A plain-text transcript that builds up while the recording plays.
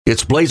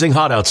It's blazing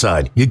hot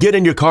outside. You get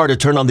in your car to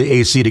turn on the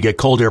AC to get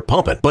cold air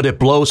pumping, but it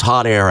blows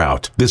hot air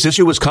out. This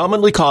issue is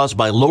commonly caused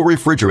by low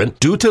refrigerant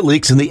due to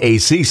leaks in the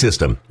AC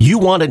system. You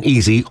want an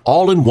easy,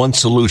 all-in-one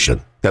solution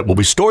that will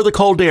restore the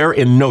cold air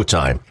in no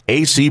time.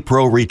 AC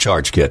Pro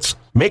Recharge Kits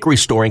make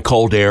restoring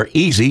cold air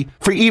easy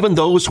for even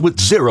those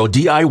with zero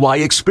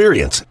DIY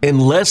experience in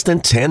less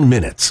than 10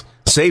 minutes.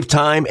 Save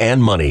time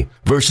and money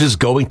versus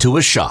going to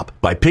a shop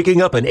by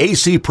picking up an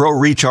AC Pro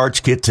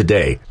Recharge Kit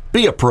today.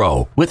 Be a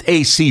pro with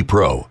AC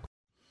Pro.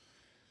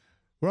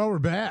 Well, we're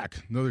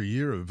back. Another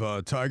year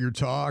of Tiger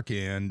Talk,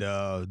 and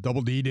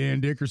Double D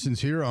Dan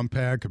Dickerson's here. I'm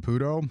Pat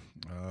Caputo.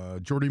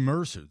 Jordy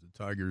Mercer, the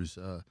Tigers'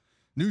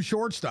 new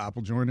shortstop,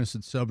 will join us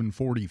at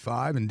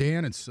 7:45. And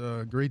Dan, it's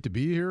great to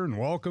be here and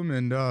welcome.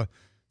 And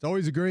it's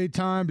always a great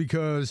time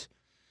because,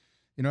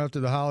 you know, after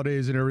the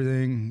holidays and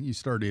everything, I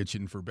started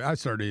itching for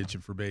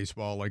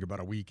baseball like about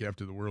a week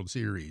after the World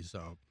Series.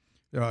 So.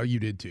 You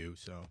did too.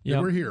 So yeah,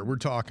 we're here. We're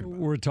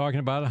talking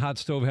about it. Hot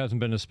stove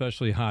hasn't been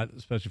especially hot,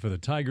 especially for the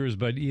Tigers.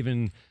 But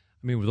even,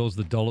 I mean, were those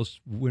the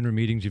dullest winter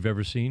meetings you've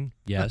ever seen?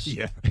 Yes.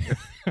 Yeah.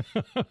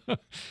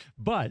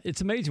 But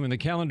it's amazing when the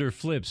calendar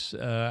flips.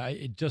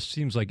 It just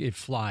seems like it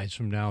flies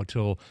from now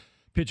till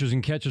pitchers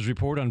and catchers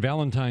report on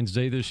Valentine's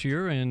Day this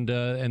year, and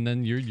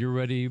then you're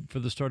ready for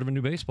the start of a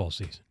new baseball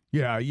season.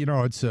 Yeah, you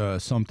know, it's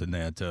something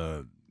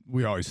that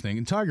we always think.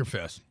 And Tiger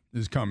Fest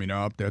is coming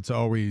up. That's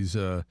always.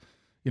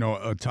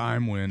 A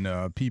time when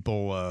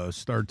people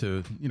start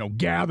to,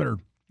 gather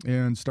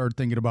and start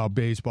thinking about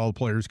baseball.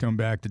 Players come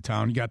back to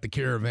town. You got the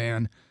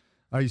caravan.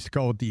 I used to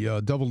call it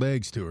the Deviled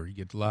Eggs Tour. You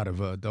get a lot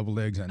of deviled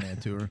eggs on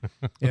that tour.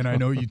 And I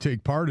know you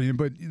take part in it.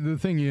 But the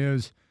thing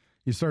is,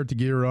 you start to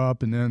gear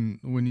up. And then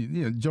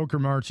when Joker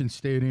Marchant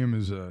Stadium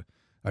is a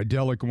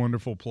idyllic,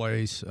 wonderful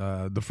place.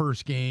 The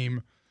first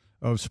game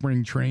of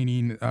spring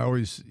training,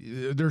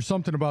 there's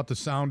something about the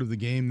sound of the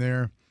game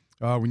there.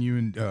 When you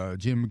and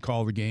Jim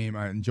call the game,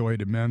 I enjoyed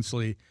it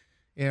immensely.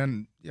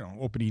 And,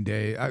 opening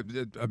day, I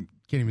can't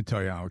even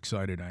tell you how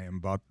excited I am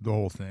about the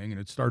whole thing. And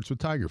it starts with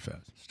Tiger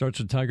Fest. Starts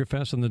with Tiger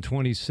Fest on the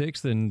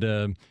 26th.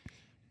 And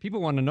people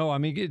want to know, I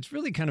mean, it's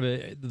really kind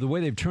of the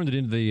way they've turned it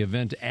into the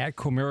event at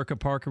Comerica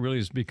Park. It really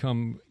has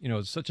become,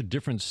 it's such a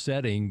different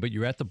setting. But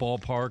you're at the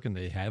ballpark, and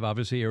they have,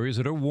 obviously, areas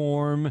that are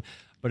warm.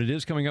 But it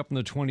is coming up on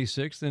the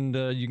 26th. And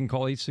you can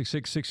call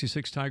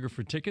 866-66-TIGER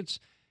for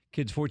tickets.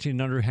 Kids 14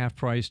 and under, half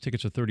price.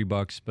 Tickets are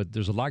 $30, but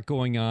there's a lot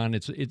going on.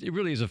 It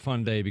really is a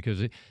fun day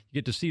because you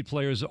get to see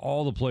players,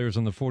 all the players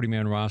on the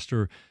 40-man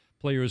roster,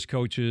 players,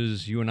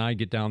 coaches. You and I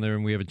get down there,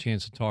 and we have a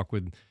chance to talk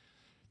with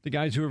the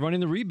guys who are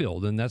running the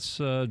rebuild. And that's,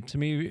 to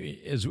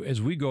me, as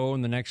we go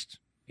in the next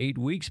 8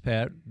 weeks,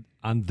 Pat,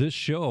 on this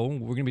show,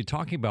 we're going to be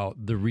talking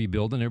about the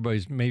rebuild, and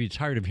everybody's maybe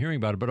tired of hearing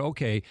about it. But,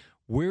 okay,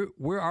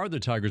 where are the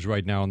Tigers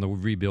right now in the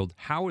rebuild?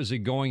 How is it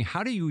going?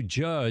 How do you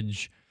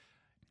judge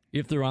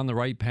if they're on the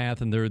right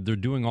path and they're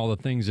doing all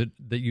the things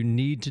that you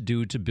need to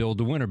do to build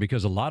a winner?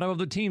 Because a lot of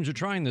the teams are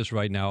trying this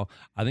right now.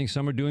 I think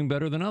some are doing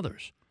better than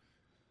others.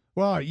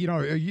 Well,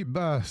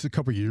 a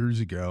couple of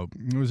years ago,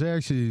 it was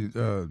actually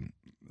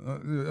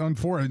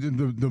unfortunate.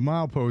 The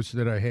milepost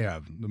that I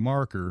have, the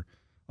marker,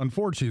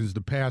 unfortunately, is the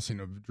passing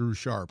of Drew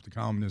Sharp, the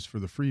columnist for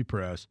the Free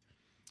Press,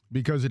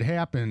 because it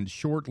happened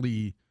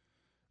shortly.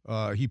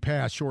 He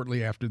passed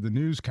shortly after the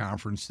news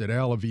conference that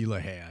Al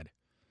Avila had.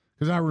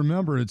 Because I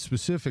remember it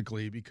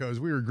specifically because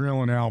we were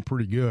grilling Al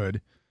pretty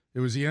good. It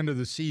was the end of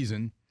the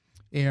season,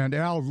 and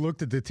Al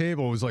looked at the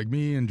table. It was like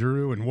me and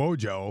Drew and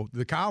Wojo,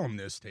 the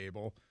columnist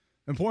table,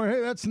 and pointed,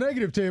 hey, that's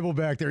negative table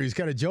back there. He's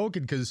kind of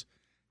joking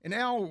and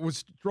Al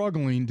was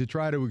struggling to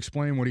try to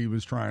explain what he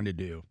was trying to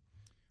do.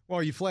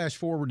 Well, you flash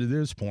forward to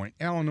this point,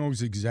 Al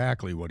knows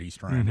exactly what he's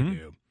trying to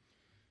do.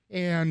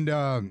 And,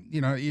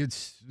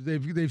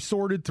 they've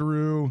sorted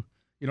through.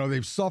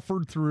 They've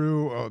suffered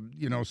through,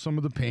 some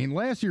of the pain.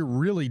 Last year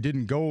really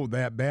didn't go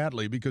that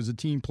badly because the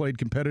team played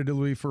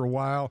competitively for a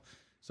while.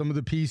 Some of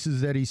the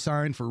pieces that he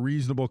signed for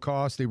reasonable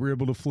cost, they were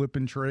able to flip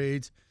in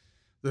trades.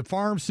 The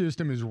farm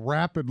system is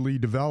rapidly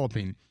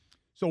developing.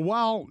 So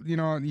while,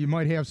 you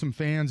might have some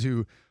fans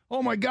who,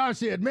 oh, my gosh,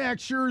 they had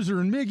Max Scherzer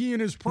and Miggy in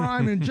his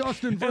prime and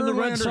Justin Verlander. And the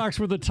Red Sox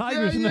were the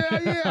Tigers.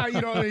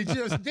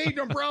 Yeah. Dave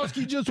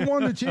Dombrowski just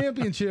won the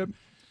championship.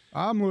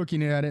 I'm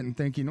looking at it and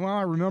thinking, well,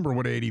 I remember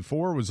what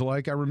 84 was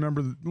like. I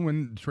remember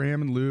when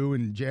Tram and Lou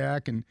and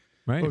Jack and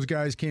those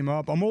guys came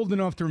up. I'm old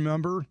enough to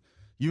remember.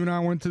 You and I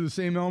went to the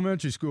same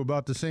elementary school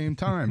about the same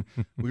time.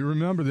 We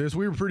remember this.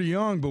 We were pretty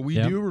young, but we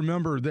do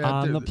remember that.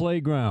 On the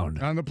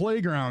playground. On the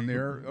playground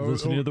there.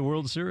 Listening to the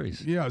World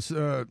Series. Yes.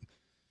 The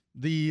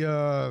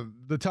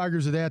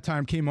Tigers at that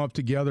time came up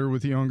together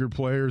with the younger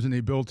players, and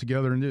they built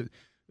together. And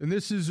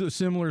this is a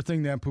similar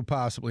thing that could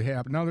possibly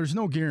happen. Now, there's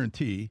no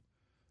guarantee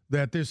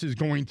that this is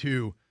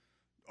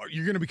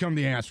you're going to become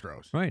the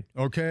Astros. Right.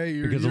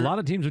 Okay? Because a lot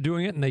of teams are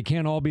doing it, and they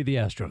can't all be the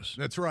Astros.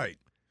 That's right.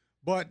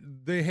 But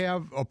they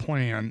have a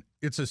plan.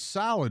 It's a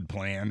solid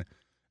plan.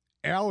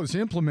 Al is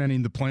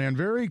implementing the plan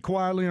very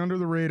quietly under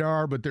the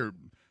radar, but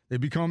they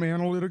become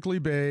analytically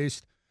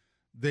based.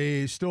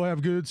 They still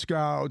have good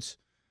scouts.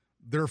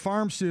 their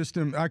farm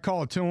system, I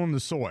call it tilling the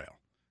soil.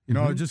 You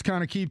know, just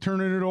kind of keep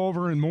turning it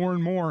over and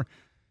more.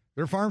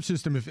 Their farm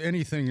system, if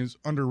anything, is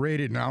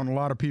underrated now, and a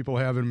lot of people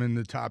have them in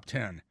the top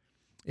 10.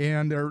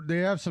 And they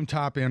have some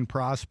top-end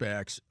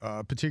prospects,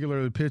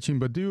 particularly pitching,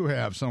 but do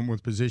have some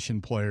with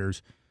position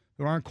players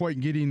who aren't quite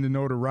getting the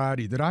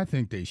notoriety that I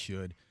think they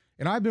should.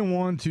 And I've been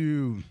one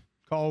to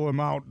call them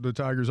out, the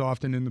Tigers,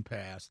 often in the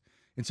past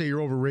and say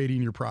you're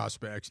overrating your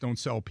prospects. Don't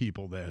sell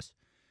people this.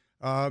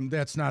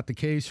 That's not the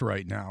case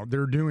right now.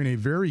 They're doing a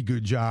very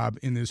good job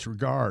in this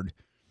regard.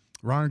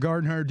 Ron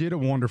Gardenhire did a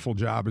wonderful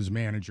job as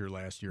manager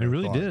last year. He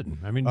really did.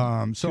 I mean,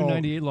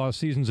 298 lost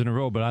seasons in a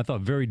row, but I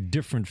thought very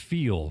different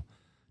feel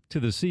to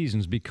the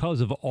seasons because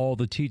of all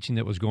the teaching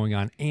that was going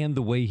on and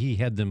the way he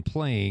had them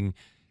playing,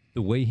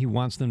 the way he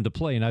wants them to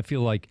play. And I feel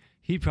like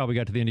he probably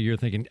got to the end of the year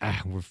thinking,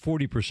 we're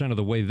 40% of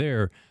the way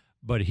there,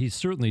 but he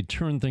certainly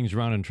turned things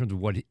around in terms of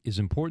what is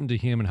important to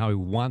him and how he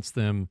wants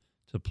them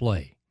to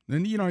play.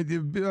 And, you know,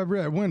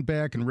 I went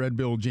back and read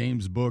Bill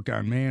James' book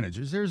on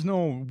managers. There's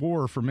no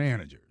war for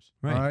managers.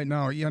 Right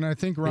now, and I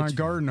think Ron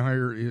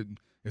Gardenhire,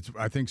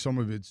 I think some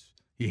of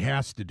he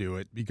has to do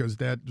it because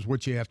that's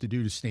what you have to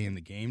do to stay in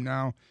the game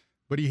now.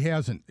 But he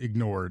hasn't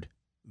ignored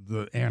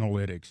the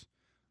analytics.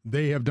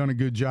 They have done a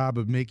good job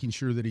of making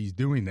sure that he's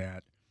doing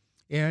that,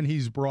 and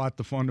he's brought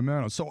the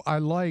fundamentals. So I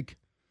like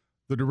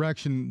the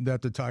direction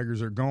that the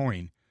Tigers are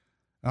going.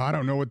 I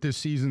don't know what this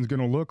season's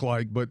going to look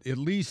like, but at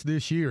least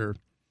this year,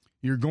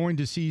 you're going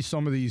to see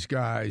some of these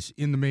guys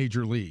in the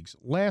major leagues.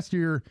 Last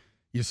year,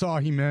 you saw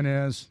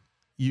Jimenez.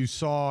 You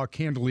saw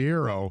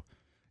Candeliero,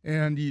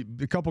 and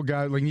a couple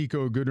guys like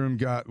Nico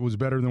Goodrum was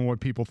better than what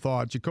people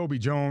thought. Jacoby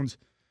Jones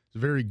is a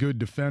very good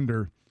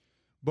defender,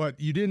 but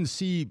you didn't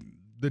see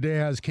the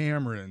Daz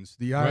Camerons,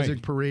 the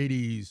Isaac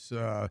Paredes,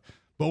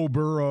 Bo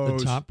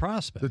Burrows. The top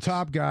prospects. The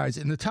top guys,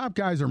 and the top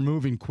guys are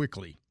moving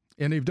quickly,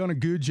 and they've done a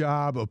good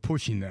job of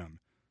pushing them.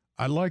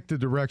 I like the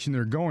direction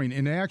they're going,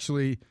 and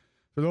actually,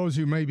 for those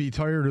who may be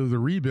tired of the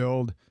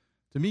rebuild,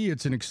 to me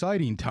it's an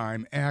exciting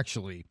time,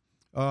 actually.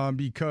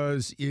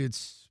 Because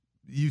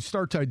you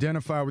start to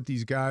identify with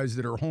these guys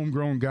that are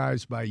homegrown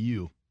guys by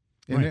you.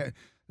 And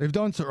they've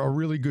done a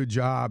really good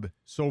job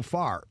so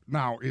far.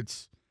 Now,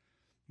 it's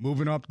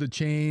moving up the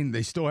chain.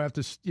 They still have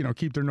to,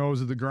 keep their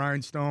nose at the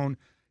grindstone.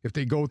 If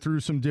they go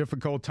through some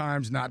difficult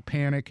times, not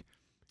panic.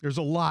 There's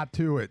a lot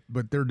to it,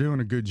 but they're doing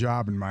a good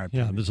job, in my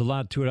opinion. Yeah, there's a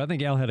lot to it. I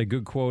think Al had a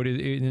good quote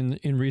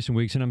in recent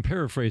weeks, and I'm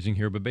paraphrasing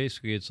here, but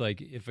basically it's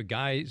like if a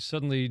guy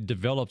suddenly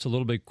develops a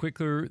little bit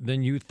quicker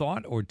than you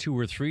thought, or 2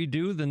 or 3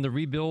 do, then the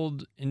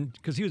rebuild,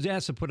 because he was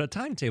asked to put a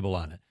timetable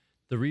on it,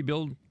 the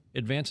rebuild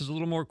advances a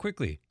little more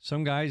quickly.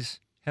 Some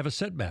guys have a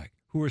setback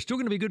who are still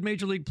going to be good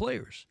major league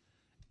players,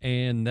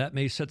 and that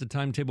may set the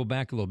timetable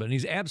back a little bit. And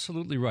he's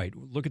absolutely right.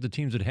 Look at the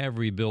teams that have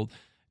rebuilt.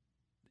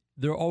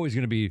 They're always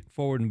going to be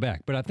forward and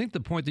back. But I think the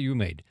point that you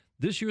made,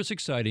 this year is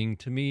exciting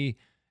to me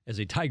as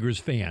a Tigers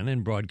fan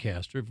and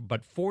broadcaster,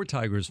 but for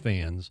Tigers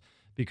fans,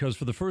 because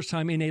for the first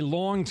time in a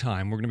long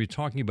time, we're going to be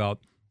talking about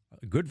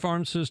a good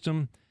farm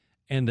system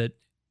and that,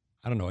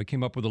 I don't know, I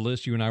came up with a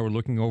list. You and I were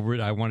looking over it.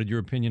 I wanted your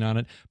opinion on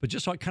it. But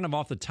just kind of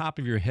off the top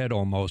of your head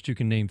almost, you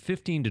can name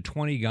 15 to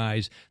 20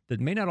 guys that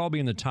may not all be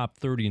in the top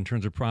 30 in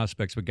terms of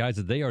prospects, but guys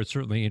that they are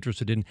certainly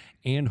interested in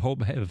and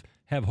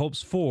have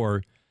hopes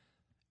for.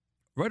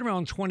 Right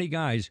around 20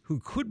 guys who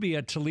could be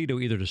at Toledo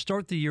either to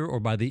start the year or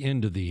by the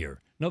end of the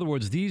year. In other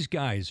words, these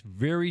guys,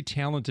 very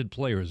talented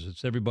players.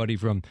 It's everybody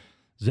from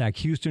Zach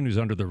Houston, who's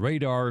under the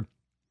radar,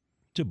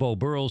 to Bo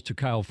Burrows, to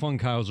Kyle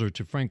Funkhauser,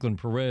 to Franklin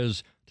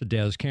Perez, to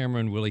Daz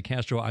Cameron, Willie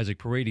Castro, Isaac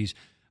Paredes.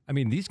 I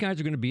mean, these guys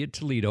are going to be at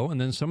Toledo,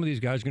 and then some of these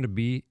guys are going to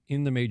be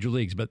in the major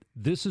leagues. But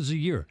this is a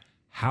year.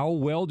 How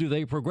well do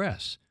they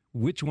progress?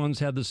 Which ones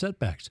have the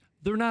setbacks?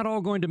 They're not all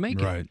going to make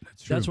it. Right,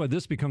 that's true. That's why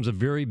this becomes a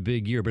very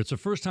big year. But it's the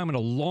first time in a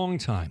long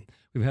time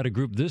we've had a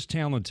group this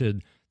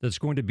talented that's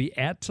going to be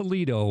at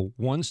Toledo,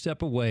 one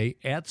step away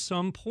at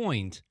some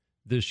point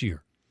this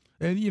year.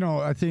 And,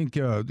 I think,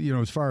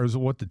 as far as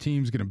what the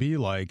team's going to be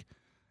like,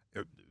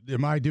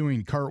 am I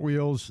doing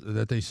cartwheels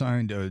that they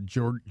signed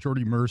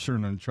Jordy Mercer,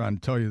 and I'm trying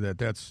to tell you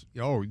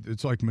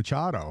it's like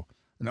Machado.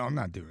 No, I'm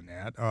not doing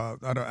that.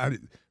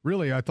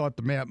 I thought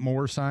the Matt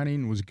Moore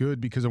signing was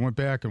good because I went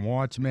back and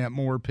watched Matt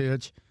Moore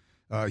pitch.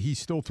 He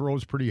still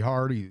throws pretty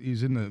hard.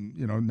 He's in the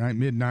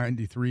mid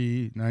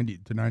 93, 90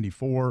 to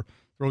 94.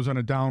 Throws on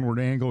a downward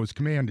angle. His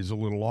command is a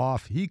little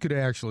off. He could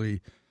actually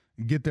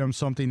get them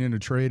something in a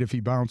trade if he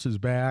bounces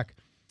back.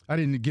 I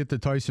didn't get the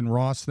Tyson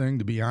Ross thing,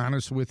 to be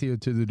honest with you,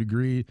 to the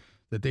degree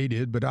that they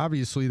did. But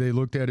obviously they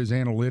looked at his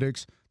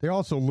analytics. They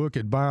also look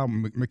at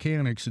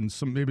biomechanics,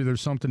 and maybe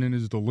there's something in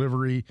his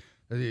delivery.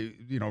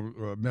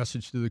 A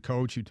message to the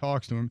coach who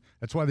talks to him.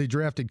 That's why they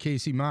drafted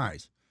Casey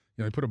Mize.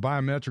 They put a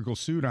biometrical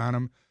suit on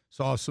him.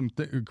 Saw some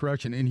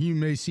correction, and you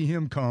may see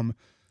him come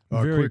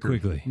very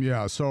quickly.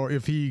 Yeah, so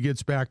if he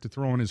gets back to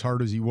throwing as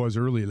hard as he was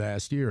early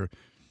last year.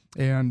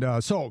 And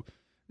so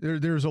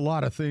there's a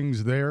lot of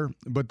things there,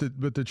 but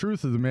the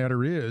truth of the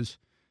matter is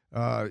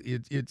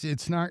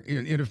it's not –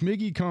 and if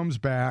Miggy comes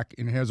back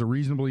and has a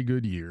reasonably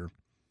good year,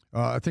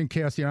 I think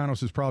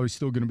Castellanos is probably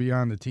still going to be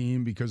on the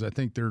team because I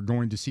think they're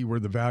going to see where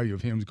the value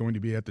of him is going to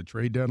be at the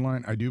trade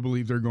deadline. I do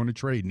believe they're going to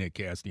trade Nick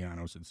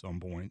Castellanos at some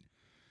point.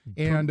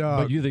 And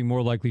but you think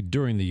more likely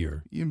during the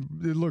year?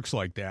 It looks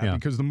like that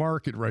because the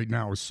market right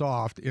now is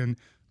soft, and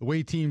the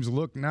way teams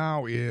look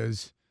now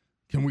is,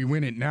 can we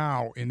win it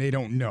now? And they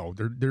don't know.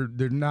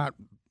 They're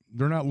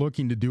not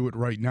looking to do it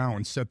right now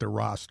and set their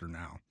roster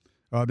now.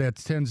 That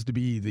tends to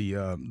be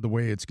the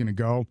way it's going to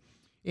go.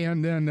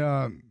 And then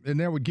and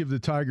that would give the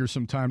Tigers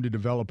some time to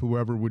develop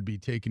whoever would be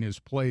taking his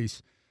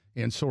place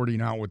and sorting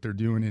out what they're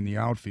doing in the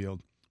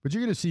outfield. But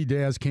you're going to see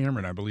Daz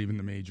Cameron, I believe, in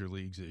the major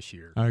leagues this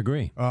year. I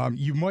agree.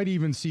 You might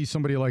even see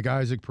somebody like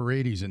Isaac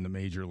Paredes in the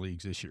major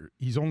leagues this year.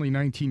 He's only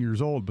 19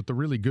 years old, but the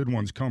really good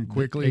ones come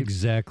quickly.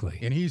 Exactly.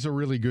 And he's a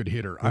really good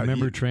hitter.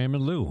 Remember Tram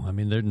and Lou. I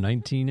mean, they're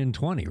 19 and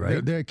 20,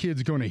 right? That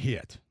kid's going to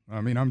hit.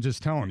 I mean, I'm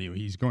just telling you,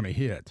 he's going to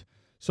hit.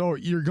 So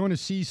you're going to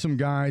see some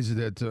guys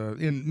that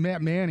and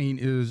Matt Manning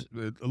is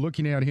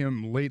looking at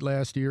him late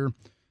last year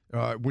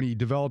when he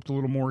developed a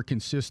little more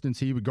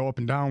consistency. He would go up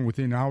and down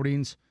within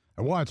outings.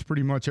 I watched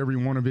pretty much every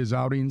one of his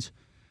outings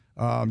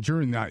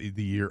during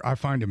the year. I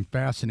find him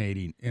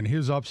fascinating, and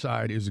his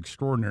upside is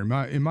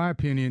extraordinary. In my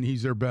opinion,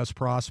 he's their best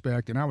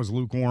prospect, and I was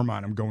lukewarm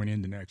on him going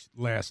into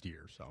last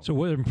year. So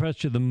what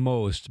impressed you the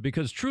most?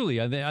 Because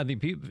truly, I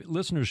think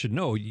listeners should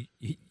know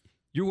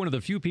you're one of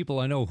the few people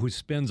I know who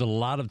spends a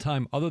lot of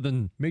time, other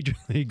than major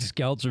league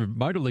scouts or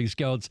minor league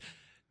scouts,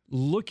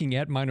 looking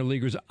at minor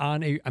leaguers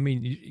on a. I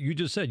mean, you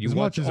just said you as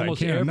watch much as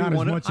almost I can, every not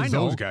one. as much as I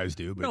know. those guys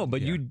do. But, no,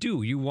 but you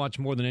do. You watch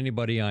more than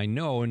anybody I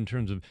know in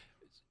terms of.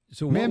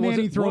 So Matt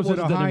Manning throws at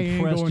a high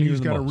angle, and he's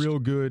got a most? real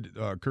good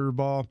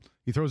curveball.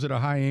 He throws at a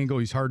high angle.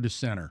 He's hard to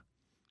center,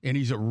 and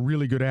he's a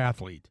really good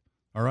athlete.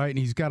 All right, and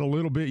he's got a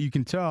little bit. You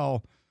can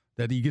tell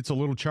that he gets a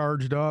little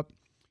charged up.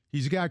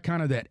 He's got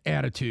kind of that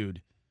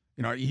attitude.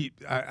 You know,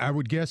 I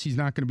would guess he's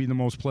not going to be the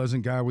most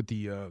pleasant guy with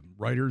the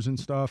writers and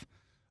stuff,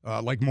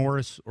 like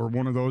Morris or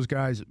one of those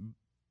guys.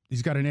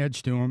 He's got an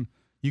edge to him.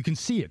 You can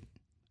see it,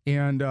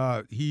 and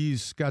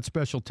he's got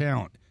special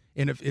talent.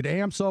 And if it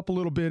amps up a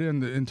little bit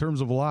in terms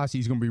of velocity,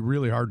 he's going to be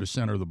really hard to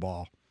center the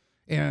ball.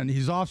 And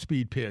his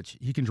off-speed pitch,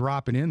 he can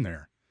drop it in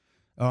there.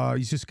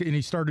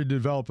 He started to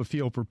develop a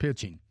feel for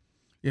pitching.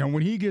 You know,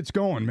 when he gets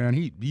going,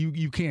 man,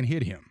 you can't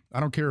hit him. I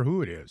don't care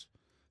who it is.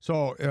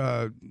 So,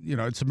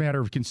 it's a matter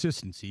of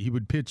consistency. He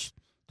would pitch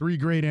 3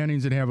 great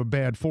innings and have a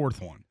bad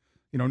 4th one.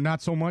 You know,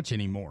 not so much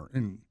anymore.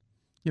 And,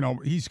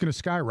 he's going to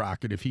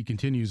skyrocket if he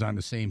continues on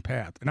the same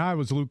path. And I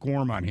was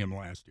lukewarm on him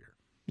last year.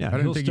 Yeah,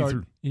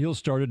 he'll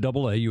start at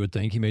Double-A, you would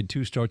think. He made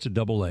 2 starts at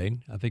Double-A,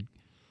 I think.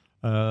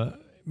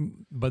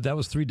 But that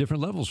was 3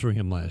 different levels for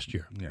him last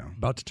year. Yeah.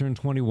 About to turn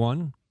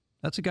 21.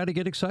 That's a guy to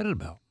get excited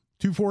about.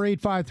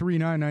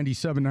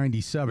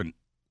 248-539-9797.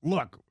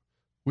 Look.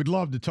 We'd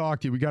love to talk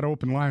to you. We got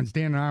open lines.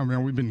 Dan and I,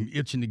 man, we've been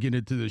itching to get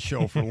into this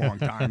show for a long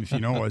time, if you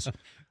know us.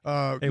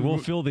 Hey, we'll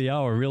fill the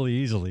hour really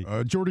easily.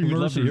 Jordy We'd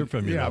Mercer. love to hear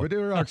from you. Yeah, though. but they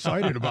were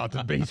excited about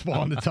the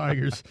baseball and the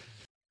Tigers.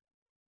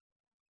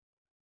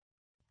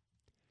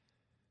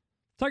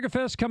 Tiger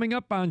Fest coming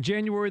up on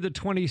January the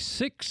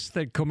 26th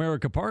at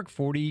Comerica Park.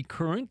 40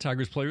 current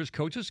Tigers players,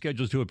 coaches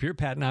scheduled to appear.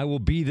 Pat and I will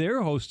be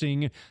there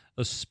hosting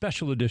a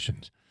special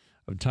edition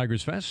of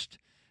Tigers Fest.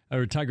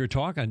 Or Tiger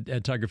Talk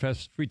at Tiger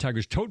Fest. Free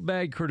Tigers tote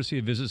bag, courtesy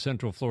of Visit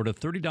Central Florida.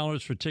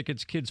 $30 for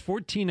tickets. Kids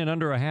 14 and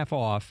under are half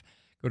off.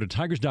 Go to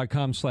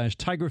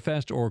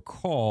tigers.com/TigerFest or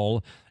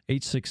call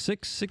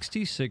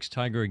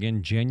 866-66-TIGER.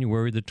 Again,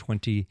 January the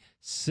 26th,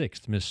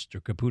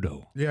 Mr.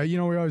 Caputo. Yeah, we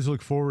always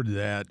look forward to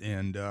that.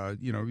 And,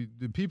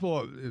 the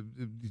people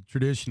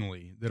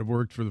traditionally that have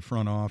worked for the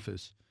front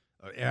office,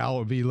 Al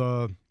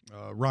Avila,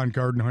 Ron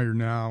Gardenhire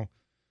now,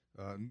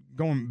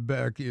 going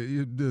back,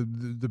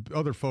 the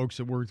other folks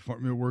that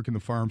work in the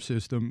farm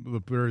system, the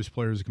various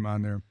players that come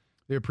on there,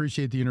 they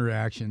appreciate the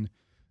interaction.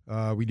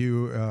 We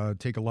do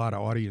take a lot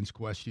of audience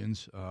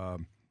questions,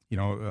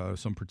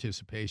 some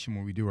participation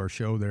when we do our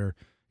show there.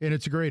 And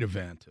it's a great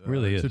event.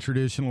 Really it's is. a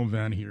traditional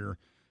event here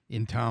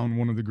in town,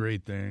 one of the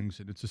great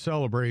things. And it's a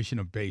celebration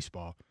of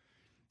baseball.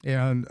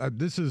 And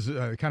this is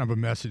kind of a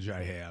message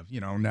I have,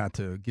 not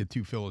to get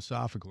too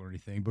philosophical or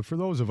anything, but for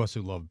those of us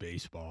who love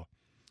baseball,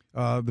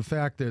 the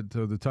fact that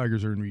the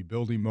Tigers are in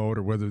rebuilding mode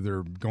or whether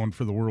they're going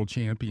for the world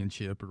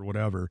championship or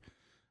whatever,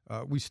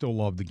 we still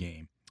love the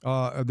game.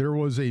 There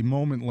was a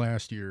moment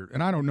last year,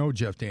 and I don't know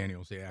Jeff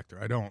Daniels, the actor.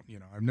 I don't,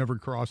 I've never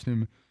crossed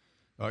him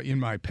in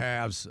my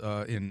paths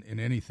in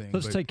anything.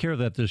 Let's take care of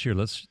that this year.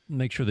 Let's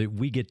make sure that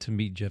we get to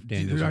meet Jeff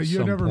Daniels at you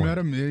some never point. met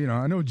him?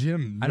 I know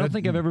Jim. I don't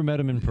think I've ever met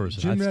him in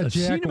person. I've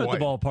seen him at the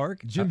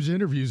ballpark. Jim's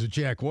interviews with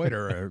Jack White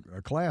are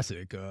a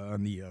classic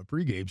on the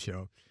pregame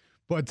show.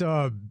 But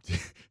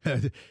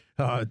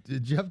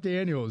Jeff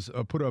Daniels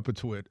put up a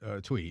tweet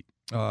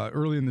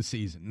early in the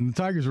season. And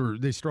the Tigers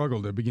they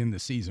struggled to begin the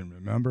season,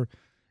 remember?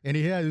 And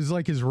it was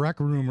like his rec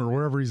room or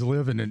wherever he's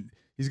living, and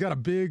he's got a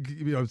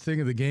big thing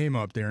of the game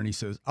up there, and he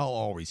says, "I'll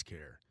always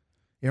care."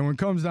 And when it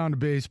comes down to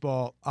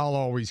baseball, I'll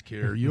always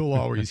care. You'll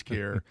always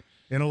care.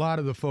 And a lot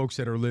of the folks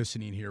that are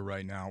listening here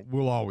right now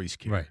will always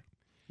care. Right.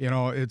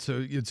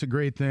 It's a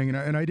great thing.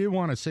 And I did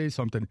want to say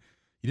something.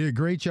 You did a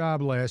great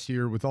job last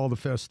year with all the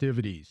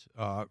festivities,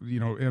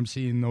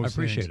 emceeing those I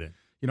appreciate things.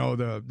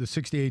 it. The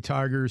 68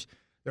 Tigers,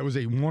 that was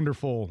a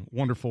wonderful,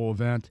 wonderful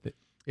event.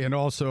 And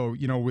also,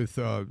 with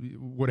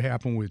what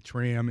happened with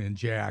Tram and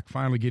Jack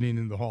finally getting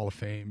into the Hall of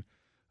Fame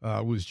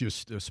was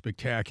just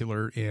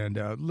spectacular. And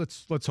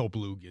let's hope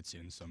Lou gets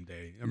in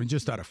someday. I mean,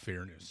 just out of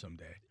fairness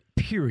someday.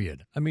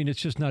 Period. I mean,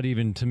 it's just not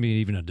even, to me,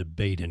 even a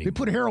debate anymore. They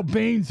put Harold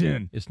Baines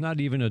in. It's not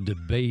even a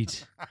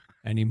debate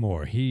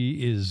anymore.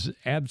 He is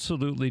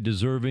absolutely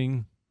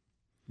deserving.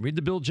 Read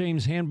the Bill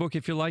James handbook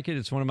if you like it.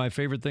 It's one of my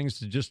favorite things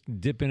to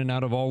just dip in and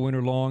out of all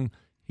winter long.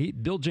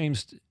 Bill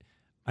James,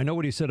 I know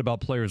what he said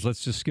about players.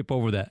 Let's just skip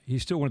over that.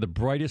 He's still one of the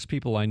brightest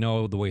people I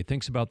know, the way he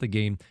thinks about the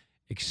game.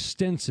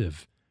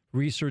 Extensive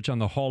research on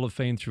the Hall of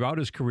Fame throughout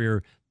his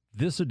career.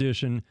 This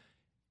edition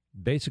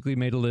basically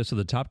made a list of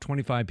the top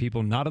 25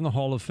 people not in the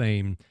Hall of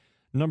Fame.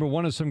 Number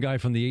 1 is some guy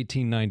from the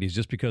 1890s,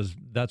 just because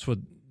that's what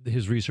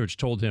his research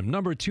told him.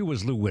 Number 2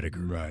 was Lou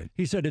Whitaker. Right.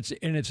 He said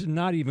it's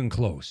not even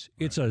close.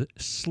 Right. It's a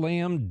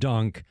slam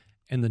dunk,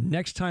 and the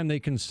next time they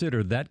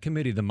consider that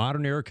committee, the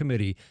Modern Era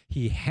Committee,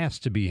 he has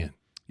to be in.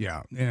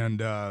 Yeah,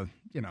 and, and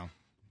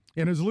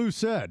as Lou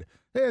said,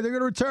 hey, they're going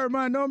to retire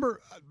my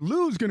number.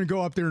 Lou's going to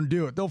go up there and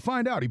do it. They'll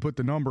find out he put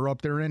the number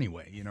up there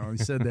anyway. He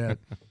said that.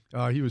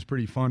 He was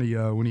pretty funny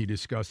when he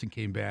discussed and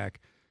came back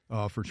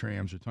for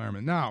Tram's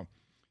retirement. Now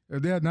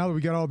that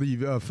we got all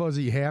the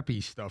fuzzy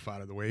happy stuff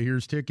out of the way,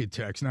 here's Ticket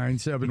Text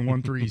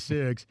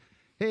 97136.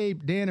 Hey,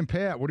 Dan and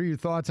Pat, what are your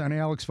thoughts on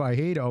Alex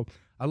Faedo?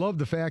 I love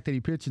the fact that he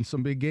pitched in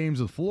some big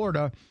games with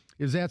Florida.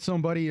 Is that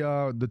somebody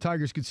the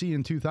Tigers could see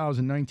in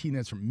 2019?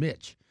 That's from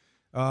Mitch.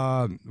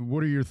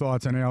 What are your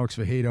thoughts on Alex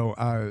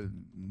Faedo,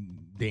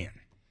 Dan?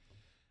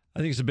 I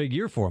think it's a big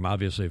year for him,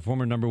 obviously.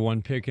 Former number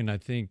 1 pick, and I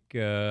think,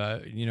 I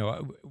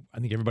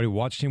think everybody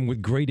watched him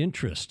with great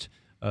interest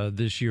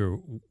this year.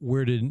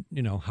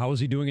 How is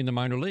he doing in the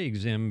minor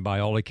leagues? And by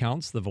all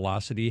accounts, the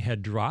velocity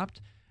had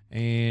dropped,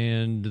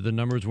 and the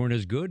numbers weren't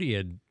as good. He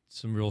had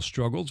some real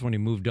struggles when he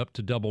moved up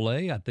to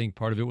Double-A. I think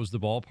part of it was the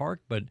ballpark,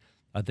 but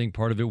I think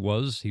part of it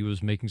was he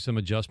was making some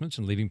adjustments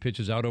and leaving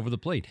pitches out over the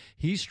plate.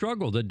 He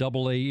struggled at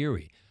Double-A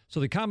Erie. So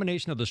the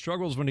combination of the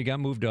struggles when he got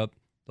moved up,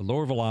 the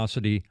lower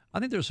velocity, I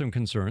think there's some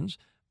concerns.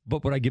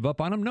 But would I give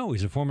up on him? No.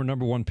 He's a former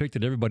number 1 pick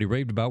that everybody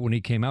raved about when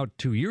he came out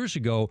 2 years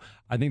ago.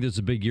 I think this is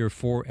a big year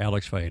for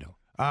Alex Faedo.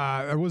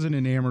 I wasn't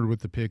enamored with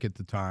the pick at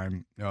the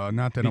time.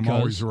 Not that I'm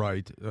always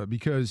right.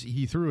 Because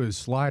he threw his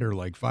slider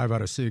like 5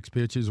 out of 6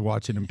 pitches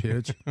watching him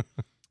pitch.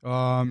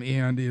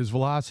 And his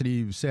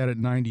velocity sat at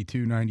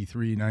 92,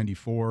 93,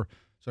 94.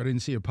 So I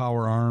didn't see a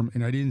power arm,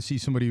 and I didn't see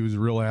somebody who was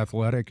real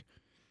athletic.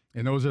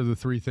 And those are the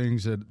 3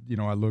 things that,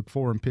 I look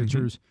for in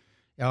pitchers.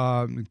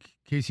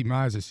 Casey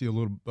Mize, I see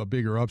a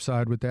bigger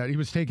upside with that. He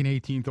was taken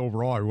 18th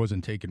overall. He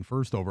wasn't taken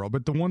first overall.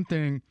 But the one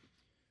thing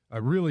I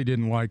really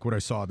didn't like what I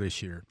saw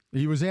this year,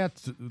 he was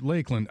at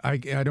Lakeland. I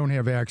don't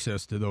have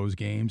access to those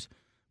games,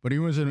 but he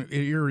was in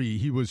Erie.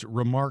 He was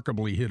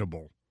remarkably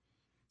hittable.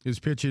 His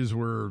pitches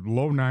were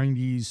low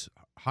 90s,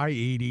 high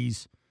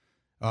 80s.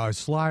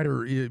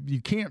 Slider,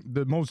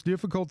 the most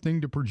difficult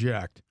thing to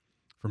project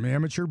from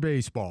amateur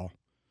baseball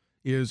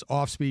is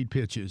off-speed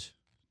pitches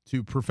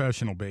to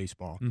professional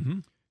baseball. Mm-hmm.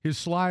 His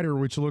slider,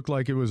 which looked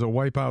like it was a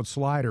wipeout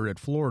slider at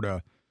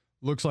Florida,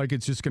 looks like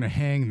it's just going to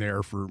hang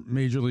there for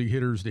major league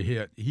hitters to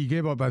hit. He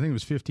gave up, I think it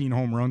was 15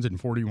 home runs in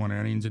 41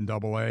 innings in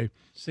Double-A.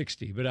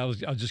 60, but I was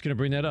just going to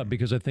bring that up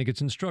because I think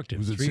it's instructive.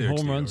 Was it 3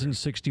 home runs in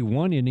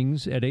 61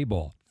 innings at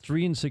A-ball.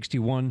 3 in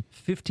 61,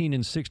 15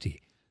 in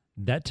 60.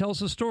 That tells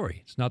the story.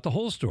 It's not the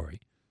whole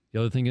story. The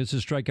other thing is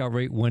his strikeout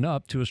rate went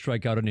up to a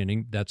strikeout an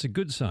inning. That's a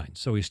good sign.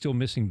 So he's still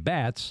missing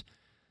bats.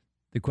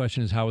 The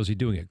question is, how is he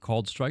doing it?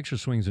 Called strikes or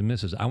swings and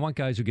misses? I want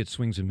guys who get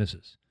swings and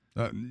misses.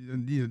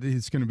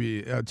 It's going to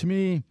be, to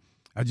me,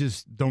 I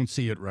just don't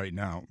see it right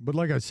now. But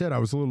like I said, I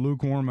was a little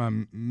lukewarm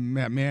on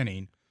Matt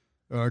Manning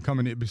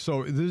coming in.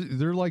 So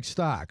they're like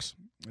stocks.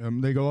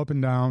 They go up and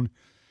down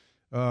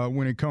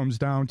when it comes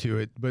down to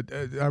it. But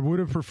I would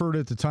have preferred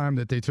at the time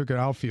that they took an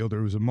outfielder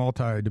who was a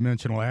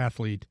multi-dimensional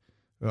athlete,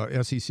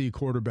 SEC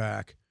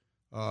quarterback,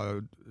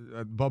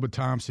 Bubba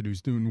Thompson,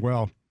 who's doing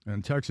well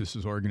in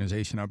Texas's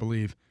organization, I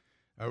believe.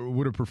 I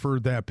would have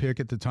preferred that pick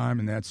at the time,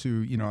 and that's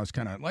who, I was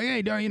kind of like,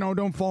 hey,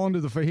 don't fall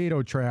into the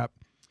Faedo trap.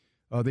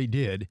 They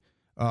did,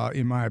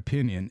 in my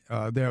opinion.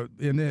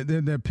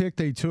 The pick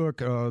they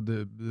took, I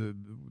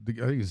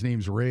think his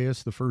name's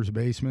Reyes, the first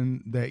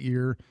baseman that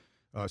year,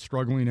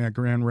 struggling at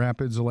Grand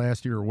Rapids the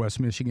last year, or West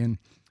Michigan.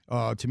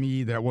 To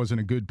me, that wasn't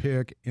a good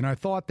pick, and I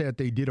thought that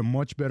they did a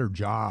much better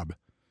job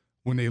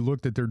when they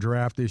looked at their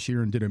draft this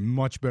year and did a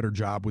much better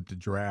job with the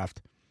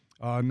draft.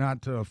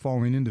 Not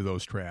falling into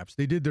those traps.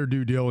 They did their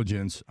due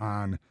diligence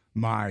on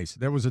Mize.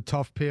 That was a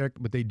tough pick,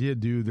 but they did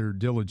do their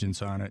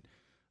diligence on it.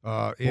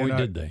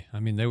 Did they? I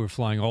mean, they were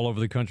flying all over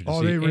the country to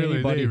see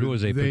anybody who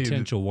was a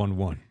potential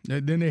 1-1.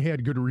 Then they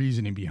had good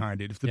reasoning behind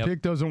it. If the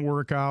pick doesn't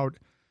work out,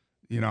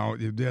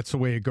 that's the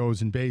way it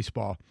goes in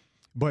baseball.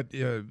 But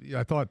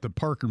I thought the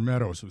Parker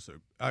Meadows was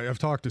I've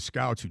talked to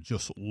scouts who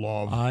just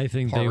love I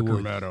think Parker they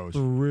were Meadows.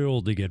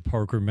 thrilled to get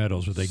Parker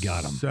Meadows when they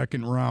got him.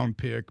 Second-round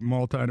pick,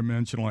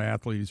 multidimensional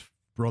athlete. His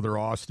brother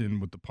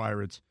Austin with the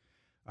Pirates.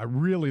 I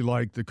really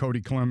like the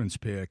Cody Clemens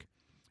pick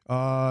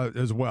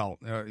as well.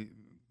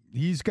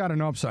 He's got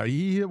an upside.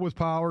 He hit with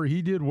power.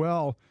 He did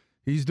well.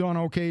 He's done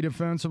okay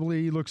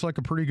defensively. He looks like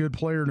a pretty good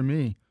player to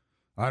me.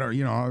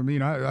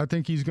 I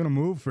think he's going to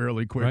move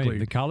fairly quickly. Right.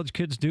 The college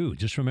kids do.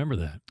 Just remember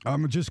that.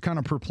 I'm just kind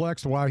of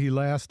perplexed why he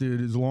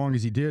lasted as long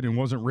as he did and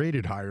wasn't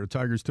rated higher. The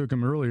Tigers took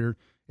him earlier.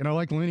 And I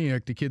like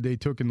Liniak, the kid they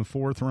took in the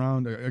 4th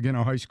round. Again,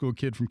 a high school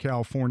kid from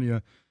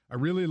California. I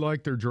really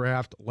liked their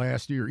draft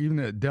last year. Even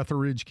that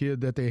Deatheridge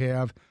kid that they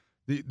have.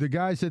 The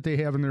guys that they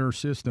have in their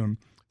system,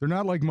 they're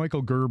not like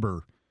Michael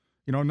Gerber.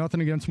 Nothing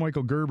against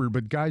Michael Gerber,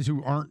 but guys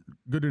who aren't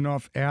good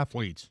enough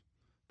athletes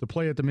to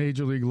play at the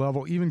major league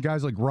level. Even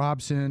guys like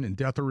Robson and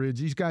Deatheridge,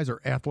 these guys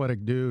are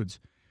athletic dudes.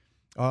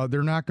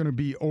 They're not going to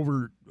be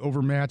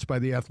overmatched by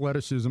the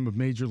athleticism of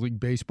Major League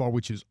Baseball,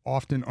 which is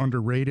often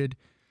underrated.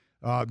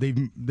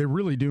 They're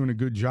really doing a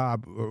good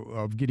job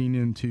of getting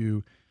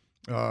into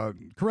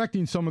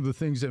correcting some of the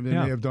things that they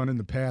may have done in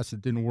the past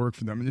that didn't work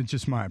for them. And it's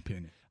just my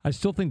opinion. I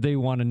still think they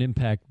want an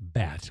impact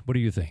bat. What do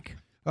you think?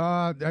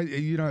 I've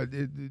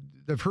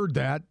heard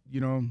that.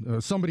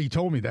 Somebody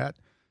told me that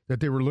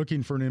they were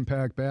looking for an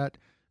impact bat.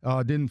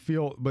 Didn't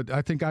feel, but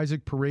I think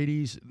Isaac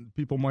Paredes,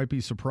 people might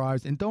be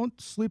surprised. And don't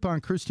sleep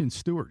on Christian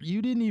Stewart.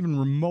 You didn't even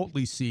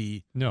remotely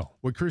see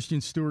what Christian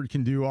Stewart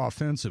can do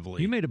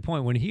offensively. You made a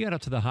point when he got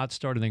up to the hot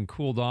start and then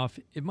cooled off.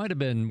 It might have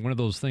been one of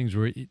those things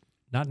where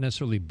not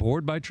necessarily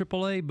bored by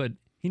AAA, but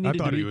he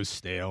needed. I thought he was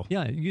stale.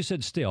 Yeah, you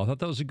said stale. I thought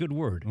that was a good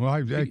word. Well,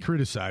 I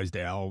criticized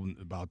Al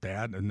about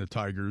that and the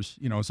Tigers.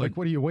 It's like,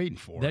 what are you waiting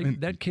for?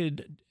 That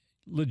kid,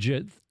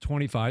 legit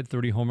 25,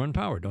 30 home run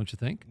power, don't you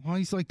think? Well,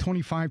 he's like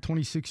 25,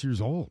 26 years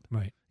old.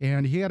 Right.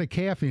 And he had a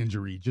calf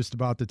injury just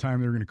about the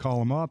time they were going to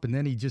call him up, and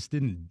then he just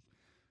didn't.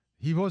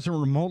 He wasn't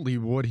remotely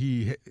what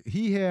he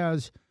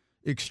has.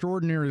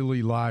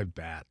 Extraordinarily live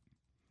bat.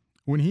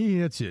 When he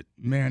hits it,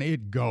 man,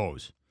 it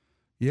goes.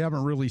 You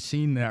haven't really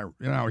seen that.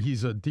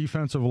 He's a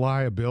defensive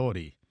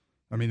liability.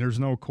 I mean, there's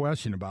no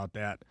question about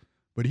that.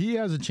 But he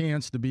has a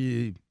chance to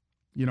be,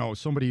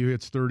 somebody who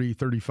hits 30,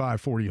 35,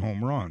 40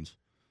 home runs.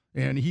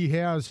 And he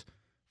has,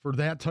 for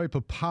that type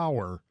of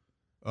power,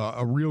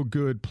 a real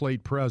good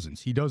plate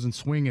presence. He doesn't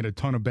swing at a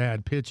ton of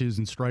bad pitches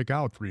and strike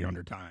out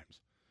 300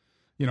 times.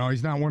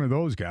 He's not one of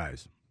those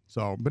guys.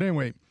 So, but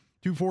anyway,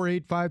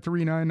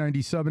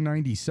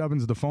 248-539-9797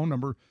 is the phone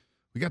number.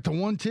 We got the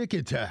one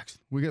ticket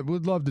text. We'd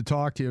love to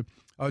talk to you.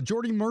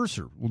 Jordy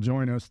Mercer will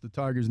join us, the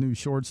Tigers' new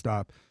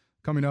shortstop,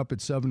 coming up at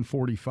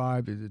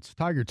 7:45. It's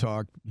Tiger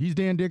Talk. He's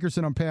Dan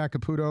Dickerson. I'm Pat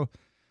Caputo.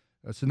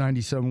 That's the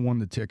 97-1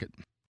 the ticket.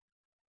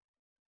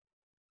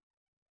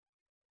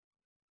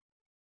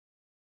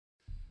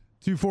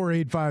 Two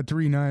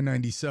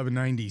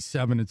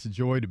 248-539-9797. It's a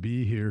joy to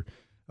be here.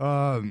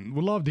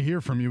 We'd love to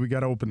hear from you. We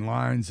got open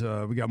lines.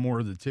 We got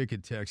more of the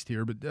ticket text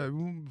here. But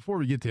before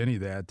we get to any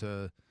of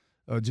that,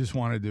 just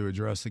wanted to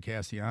address the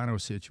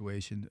Castellanos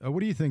situation. What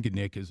do you think of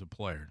Nick as a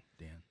player,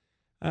 Dan?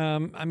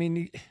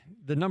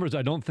 The numbers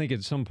I don't think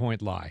at some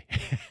point lie.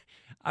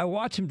 I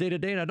watch him day to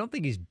day, and I don't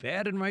think he's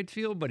bad in right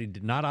field, but he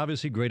did not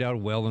obviously grade out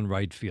well in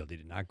right field. He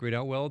did not grade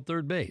out well at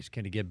third base.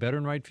 Can he get better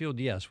in right field?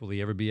 Yes. Will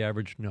he ever be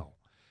average? No.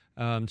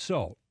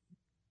 So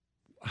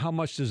how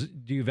much do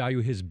you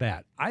value his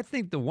bat? I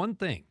think the one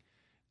thing,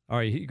 all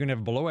right, you're going to have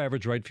a below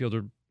average right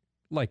fielder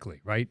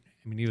likely, right?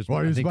 I mean, he was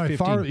by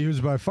far. He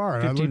was by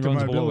far. I looked at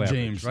my Bill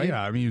James. Right?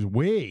 Yeah, I mean, he was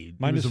way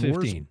minus he was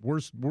 15.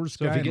 Worst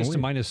so guy. If he gets to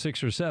minus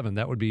 6 or 7,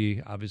 that would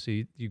be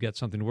obviously you got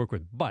something to work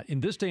with. But in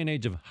this day and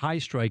age of high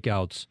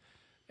strikeouts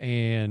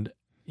and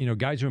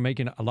guys who are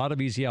making a lot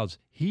of easy outs,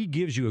 he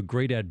gives you a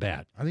great at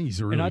bat. I think he's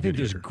a really good And I think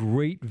there's hitter.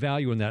 great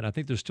value in that. I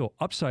think there's still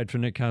upside for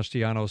Nick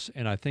Castellanos,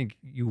 and I think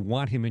you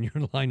want him in your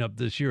lineup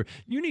this year.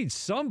 You need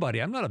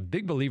somebody. I'm not a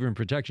big believer in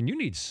protection. You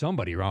need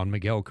somebody around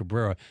Miguel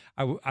Cabrera.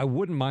 I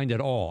wouldn't mind at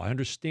all. I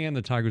understand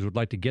the Tigers would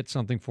like to get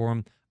something for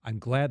him. I'm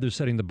glad they're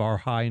setting the bar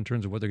high in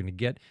terms of what they're going to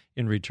get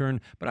in return.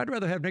 But I'd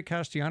rather have Nick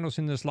Castellanos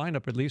in this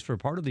lineup, at least for a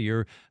part of the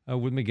year,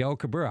 with Miguel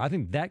Cabrera. I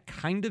think that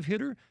kind of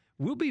hitter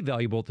will be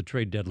valuable at the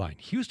trade deadline.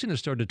 Houston has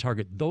started to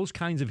target those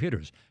kinds of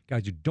hitters,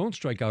 guys who don't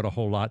strike out a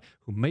whole lot,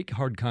 who make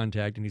hard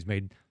contact, and he's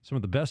made some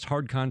of the best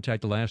hard contact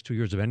the last 2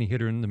 years of any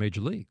hitter in the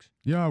major leagues.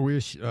 Yeah, I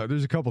wish.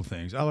 There's a couple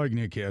things. I like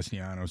Nick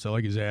Castellanos. I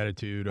like his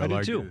attitude. I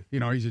do too.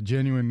 He's a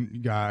genuine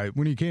guy.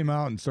 When he came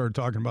out and started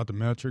talking about the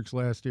metrics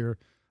last year,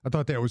 I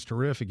thought that was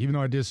terrific, even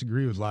though I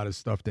disagree with a lot of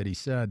stuff that he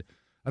said.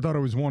 I thought it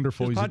was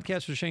wonderful. His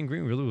podcast with Shane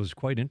Green really was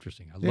quite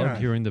interesting. I loved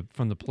hearing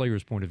from the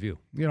player's point of view.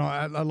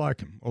 I like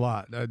him a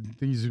lot. I think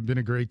he's been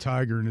a great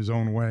Tiger in his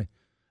own way.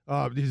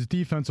 His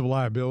defensive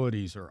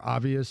liabilities are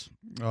obvious.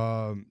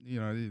 And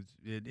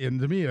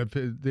to me,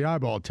 the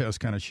eyeball test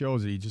kind of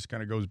shows that he just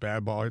kind of goes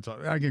bad ball.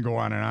 I can go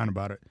on and on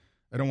about it.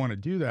 I don't want to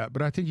do that,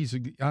 but I think he's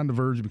on the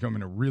verge of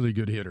becoming a really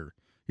good hitter.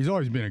 He's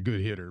always been a good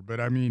hitter, but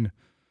I mean,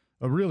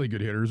 a really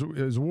good hitter.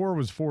 His WAR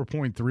was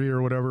 4.3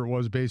 or whatever it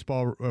was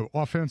baseball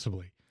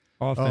offensively.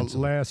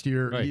 Last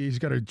year, right. He's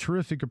got a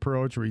terrific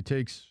approach where he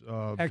takes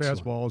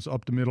fastballs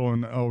up the middle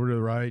and over to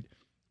the right,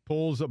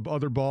 pulls up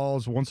other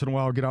balls once in a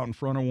while, get out in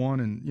front of one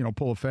and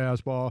pull a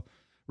fastball.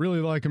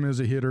 Really like him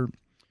as a hitter.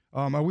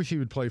 I wish he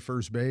would play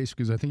first base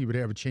because I think he would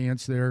have a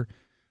chance there.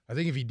 I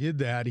think if he did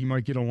that, he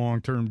might get a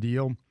long-term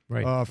deal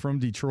from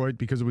Detroit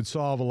because it would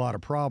solve a lot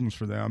of problems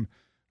for them.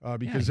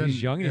 Because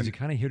he's young and he's the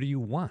kind of hitter you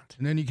want.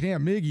 And then you can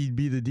have Miggy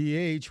be the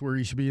DH where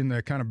he should be in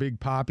that kind of big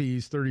poppy.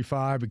 He's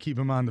 35, but keep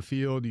him on the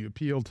field. You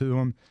appeal to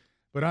him.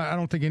 But I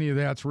don't think any of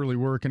that's really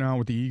working out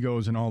with the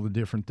egos and all the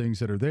different things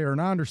that are there.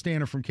 And I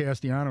understand it from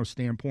Castellanos'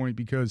 standpoint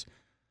because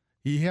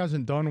he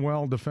hasn't done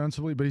well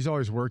defensively, but he's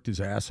always worked his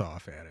ass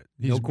off at it.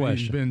 No question.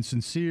 He's been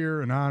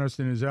sincere and honest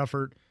in his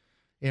effort.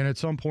 And at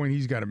some point,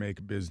 he's got to make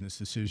a business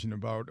decision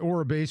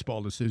or a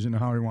baseball decision on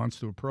how he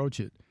wants to approach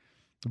it.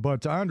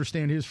 But I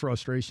understand his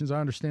frustrations. I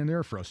understand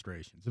their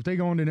frustrations. If they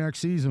go into next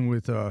season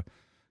with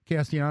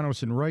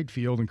Castellanos in right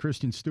field and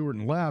Christian Stewart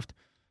in left,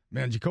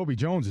 man, Jacoby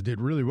Jones did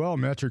really well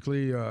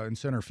metrically in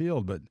center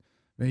field. But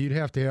man, you'd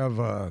have to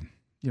have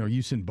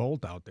Usain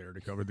Bolt out there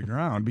to cover the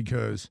ground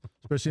because,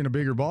 especially in a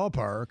bigger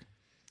ballpark,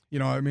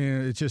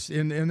 it's just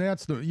and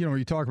that's the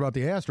you talk about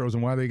the Astros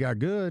and why they got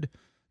good.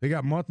 They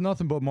got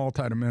nothing but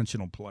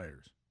multidimensional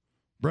players.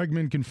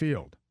 Bregman can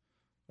field.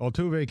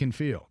 Altuve can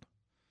field.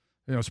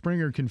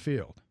 Springer can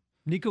field.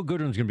 Nico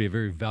Goodrum's going to be a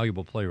very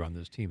valuable player on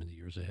this team in the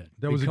years ahead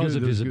because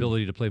of his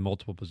ability to play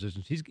multiple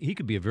positions. He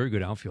could be a very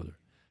good outfielder.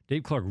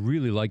 Dave Clark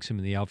really likes him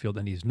in the outfield,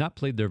 and he's not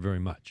played there very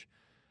much.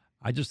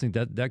 I just think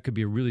that could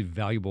be a really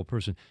valuable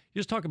person. You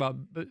just talk about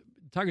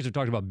Tigers have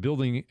talked about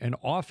building an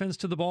offense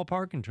to the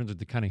ballpark in terms of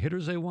the kind of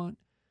hitters they want,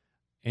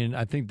 and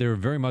I think they're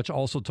very much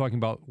also talking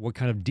about what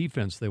kind of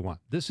defense they want.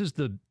 This is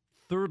the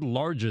third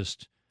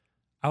largest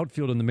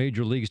outfield in the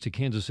major leagues to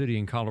Kansas City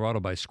and Colorado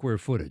by square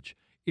footage.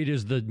 It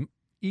is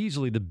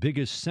easily the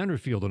biggest center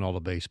field in all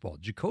of baseball.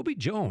 Jacoby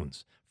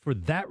Jones, for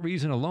that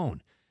reason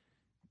alone,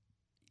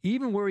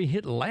 even where he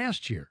hit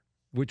last year,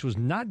 which was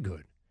not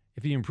good,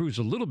 if he improves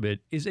a little bit,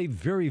 is a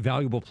very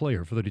valuable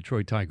player for the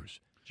Detroit Tigers.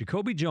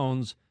 Jacoby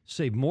Jones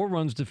saved more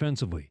runs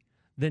defensively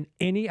than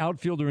any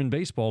outfielder in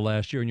baseball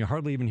last year, and you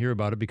hardly even hear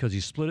about it because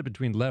he split it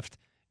between left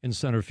and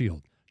center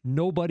field.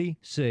 Nobody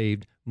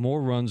saved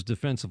more runs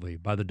defensively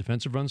by the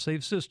defensive run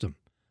save system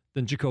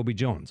than Jacoby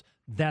Jones.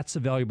 That's a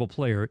valuable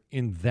player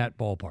in that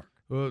ballpark.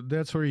 Well,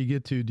 that's where you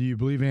get to, do you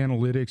believe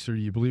analytics or do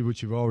you believe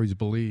what you've always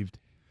believed?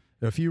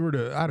 If you were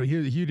to,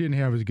 he didn't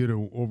have as good a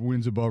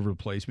wins above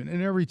replacement.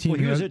 And every team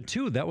he was at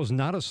 2. That was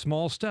not a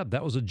small step.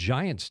 That was a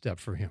giant step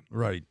for him.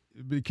 Right.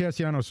 But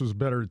Castellanos was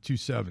better at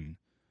 2.7.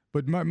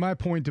 But my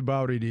point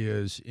about it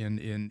is,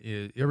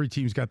 every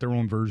team's got their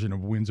own version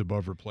of wins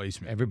above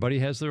replacement. Everybody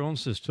has their own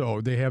system.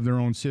 So they have their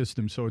own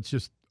system. So it's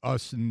just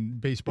us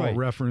and Baseball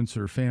Reference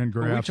or Fangraphs.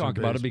 Well, we talk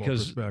about it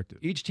because perspective.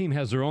 Each team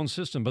has their own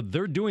system, but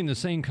they're doing the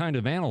same kind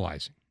of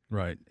analyzing.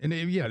 Right. And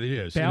it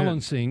is.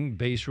 Balancing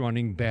base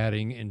running,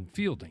 batting, and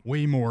fielding.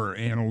 Way more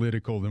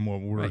analytical than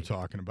what we're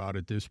talking about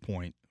at this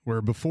point.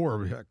 Where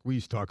before, heck, we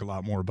used to talk a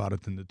lot more about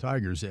it than the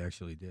Tigers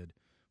actually did.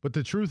 But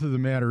the truth of the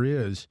matter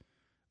is,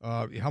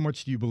 how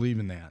much do you believe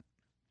in that?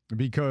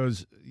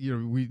 Because,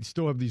 we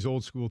still have these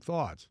old school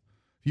thoughts.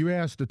 If you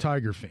asked a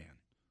Tiger fan,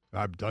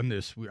 I've done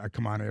this, I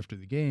come on after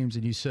the games,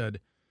 and he said,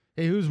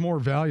 hey, who's more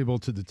valuable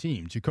to the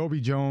team,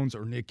 Jacoby Jones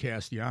or Nick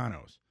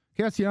Castellanos?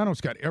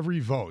 Castellanos got every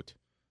vote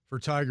for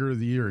Tiger of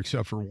the Year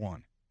except for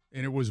one,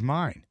 and it was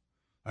mine.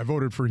 I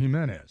voted for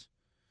Jimenez.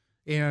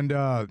 And,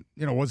 it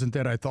wasn't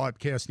that I thought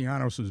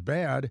Castellanos was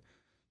bad,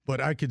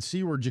 but I could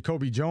see where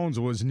Jacoby Jones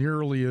was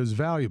nearly as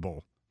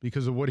valuable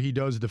because of what he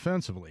does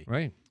defensively.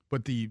 Right.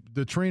 But the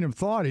train of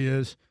thought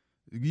is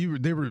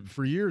they were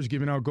for years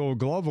giving out Gold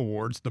Glove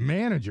awards, the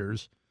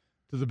managers,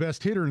 to the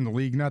best hitter in the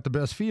league, not the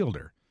best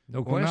fielder.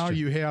 No question. Well, now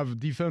you have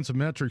defensive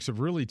metrics have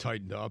really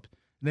tightened up.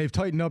 And they've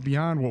tightened up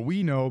beyond what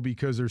we know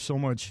because there's so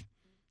much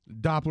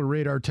Doppler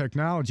radar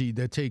technology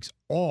that takes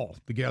all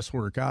the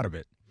guesswork out of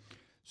it.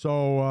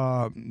 So,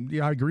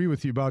 I agree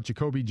with you about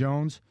Jacoby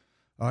Jones.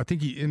 I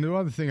think and the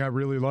other thing I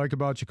really like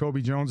about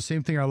Jacoby Jones, the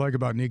same thing I like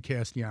about Nick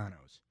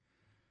Castellanos.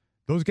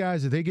 Those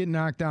guys, if they get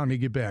knocked down, they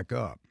get back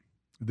up.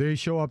 They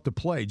show up to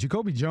play.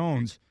 Jacoby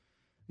Jones,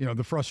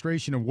 the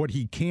frustration of what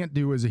he can't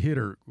do as a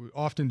hitter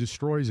often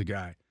destroys a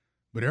guy.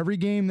 But every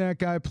game that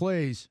guy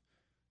plays,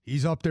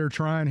 he's up there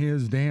trying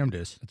his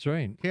damnedest. That's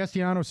right.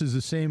 Castellanos is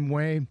the same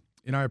way,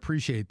 and I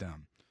appreciate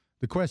them.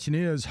 The question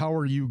is, how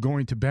are you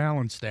going to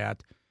balance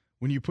that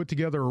when you put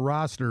together a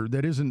roster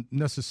that isn't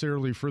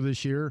necessarily for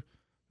this year?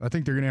 I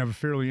think they're going to have a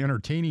fairly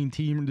entertaining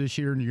team this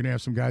year, and you're going to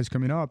have some guys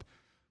coming up.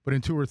 But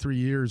in 2 or 3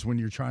 years when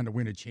you're trying to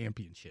win a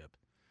championship.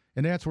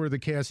 And that's where the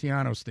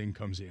Castellanos thing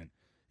comes in.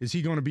 Is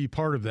he going to be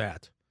part of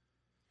that?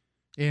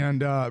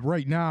 And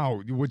right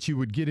now, what you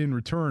would get in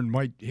return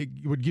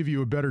would give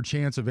you a better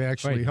chance of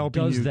actually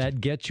helping you. Does that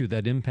get you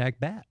that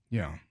impact bat?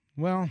 Yeah.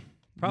 Well,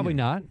 probably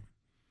not,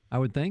 I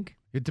would think.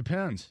 It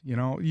depends.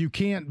 You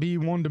can't be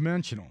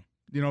one-dimensional.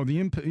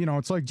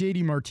 It's like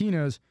J.D.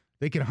 Martinez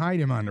They can hide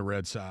him on the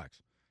Red Sox.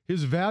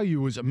 His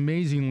value was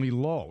amazingly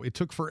low. It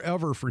took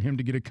forever for him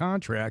to get a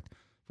contract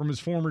from his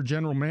former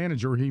general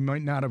manager. He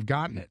might not have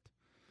gotten it.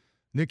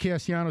 Nick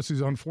Castellanos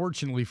is,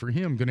 unfortunately for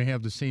him, going to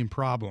have the same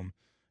problem.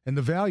 And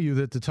the value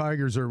that the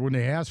Tigers are, when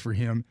they ask for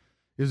him,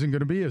 isn't going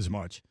to be as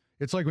much.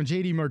 It's like when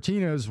J.D.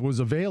 Martinez was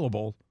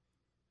available,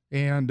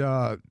 and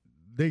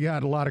they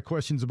got a lot of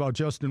questions about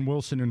Justin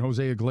Wilson and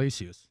Jose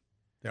Iglesias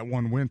that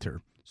one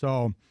winter.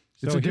 So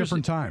it's a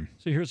different time.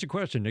 So here's the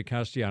question, Nick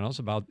Castellanos,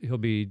 he'll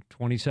be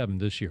 27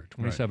 this year,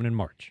 27 in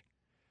March.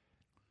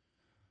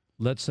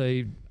 Let's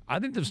say, I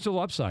think there's still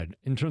upside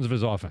in terms of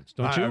his offense,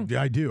 don't you?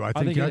 I do. I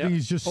think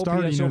he's just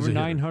starting OPS as over a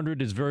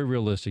 900 is very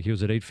realistic. He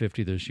was at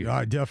 850 this year.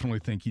 I definitely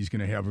think he's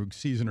going to have a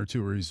season or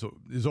two where his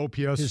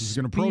OPS is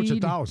going to approach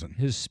 1,000.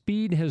 His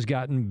speed has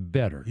gotten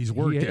better. He's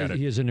worked at it.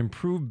 He is an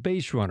improved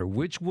base runner,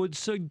 which would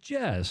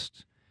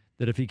suggest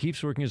that if he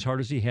keeps working as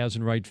hard as he has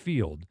in right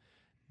field,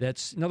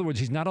 in other words,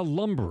 he's not a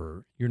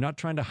lumberer. You're not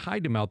trying to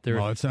hide him out there.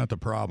 No, that's not the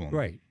problem.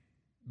 Right.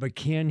 But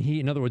can he,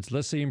 in other words,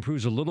 let's say he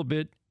improves a little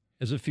bit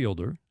as a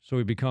fielder, so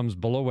he becomes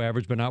below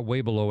average, but not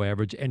way below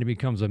average, and he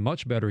becomes a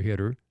much better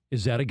hitter.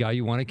 Is that a guy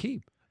you want to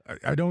keep?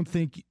 I don't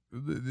think –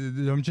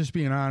 I'm just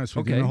being honest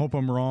with you. And I hope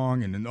I'm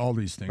wrong and all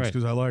these things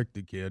because I like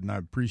the kid and I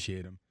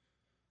appreciate him.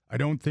 I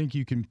don't think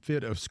you can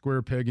fit a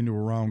square peg into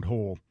a round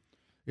hole.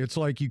 It's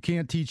like you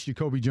can't teach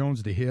Jacoby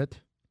Jones to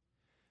hit.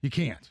 You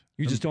can't.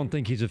 You just don't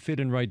think he's a fit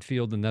in right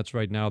field, and that's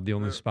right now the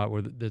only spot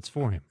where that's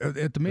for him.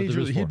 At the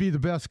major league, he'd be the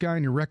best guy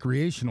in your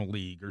recreational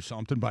league or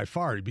something by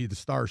far. He'd be the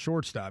star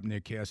shortstop,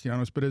 Nick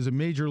Castellanos. But as a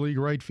major league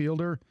right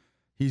fielder,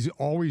 he's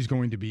always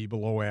going to be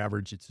below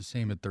average. It's the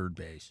same at third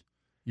base.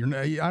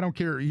 I don't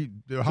care how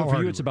so for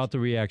hard you, it's about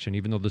the reaction,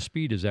 even though the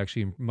speed is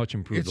actually much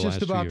improved. It's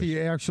just about the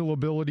actual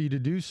ability to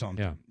do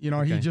something.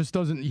 Yeah. He just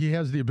doesn't. He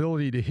has the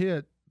ability to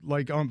hit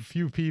like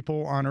few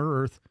people on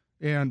earth.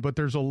 But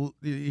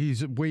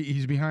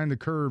he's behind the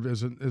curve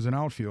as an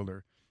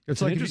outfielder.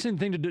 It's like an interesting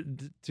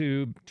thing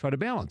to try to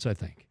balance. I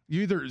think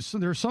there's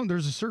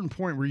a certain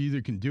point where you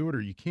either can do it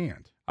or you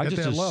can't. I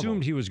just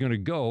assumed he was going to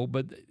go,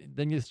 but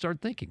then you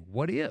start thinking,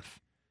 what if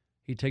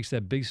he takes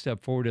that big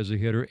step forward as a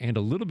hitter and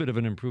a little bit of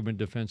an improvement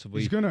defensively?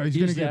 He's going to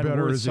get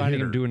better as a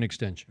hitter. Him do an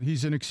extension.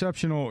 He's an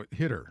exceptional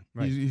hitter.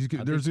 Right.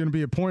 There's going to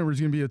be a point where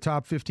he's going to be a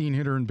top 15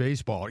 hitter in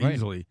baseball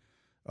easily.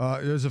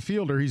 As a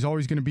fielder, he's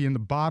always going to be in the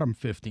bottom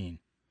 15.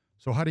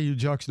 So how do you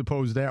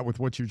juxtapose that with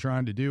what you're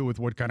trying to do with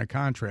what kind of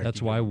contract?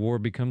 That's why WAR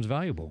becomes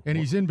valuable. And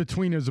he's in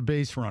between as a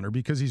base runner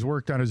because he's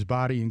worked on his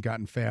body and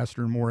gotten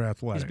faster and more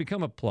athletic. He's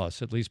become a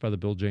plus, at least by the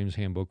Bill James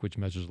handbook, which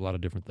measures a lot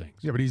of different things.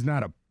 Yeah, but he's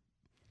not a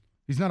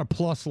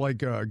plus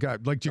like a guy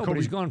like Jacoby. No, but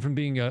he's gone from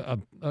being a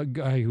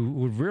guy who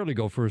would rarely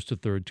go first to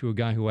third to a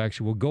guy who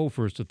actually will go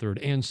first to third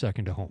and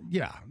second to home.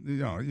 Yeah,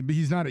 but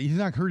he's not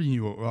hurting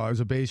you as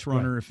a base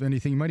runner. Right. If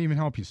anything, he might even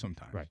help you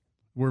sometimes. Right.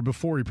 Where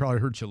before he probably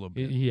hurt you a little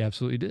bit. He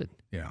absolutely did.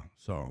 Yeah.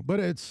 So, but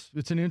it's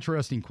an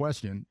interesting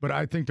question. But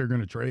I think they're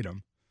going to trade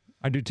him.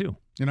 I do too.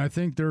 And I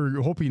think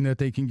they're hoping that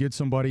they can get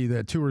somebody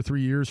that 2 or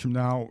 3 years from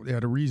now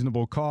at a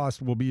reasonable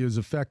cost will be as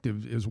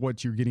effective as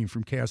what you're getting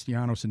from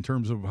Castellanos in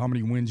terms of how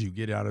many wins you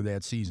get out of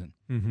that season.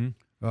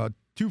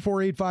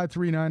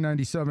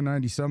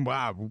 248-539-9797.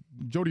 Wow.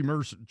 Jordy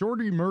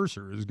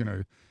Mercer is going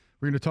to.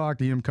 We're going to talk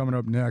to him coming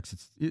up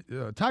next. It's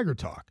Tiger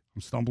Talk.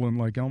 I'm stumbling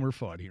like Elmer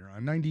Fudd here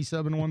on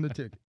 97.1 The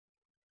Ticket.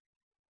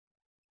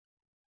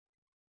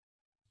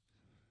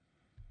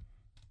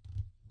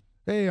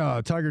 Hey,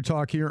 Tiger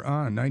Talk here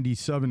on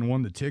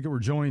 97.1 The Ticket. We're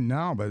joined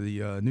now by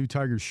the new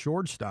Tigers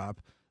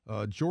shortstop,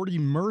 Jordy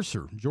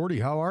Mercer.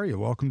 Jordy, how are you?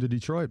 Welcome to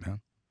Detroit, man.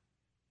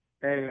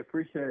 Hey, I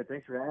appreciate it.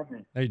 Thanks for having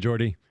me. Hey,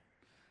 Jordy.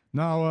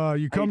 Now,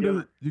 you come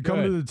to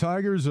the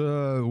Tigers.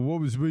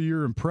 What was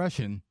your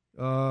impression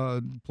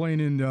playing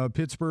in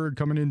Pittsburgh,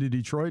 coming into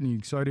Detroit, and you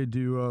excited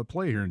to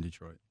play here in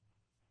Detroit?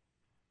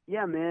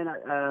 Yeah, man.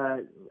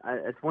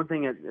 It's one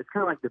thing. It's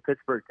kind of like the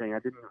Pittsburgh thing. I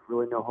didn't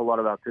really know a whole lot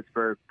about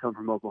Pittsburgh. Come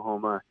from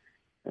Oklahoma,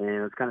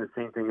 and it's kind of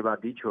the same thing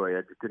about Detroit.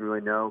 I just didn't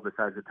really know,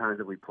 besides the times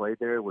that we played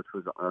there, which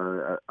was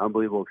an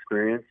unbelievable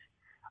experience.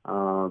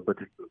 But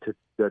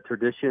the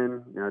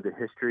tradition, the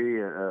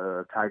history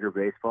of Tiger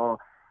baseball,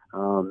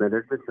 man,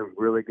 there's been some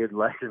really good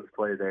lessons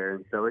played there,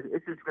 and so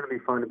it's just going to be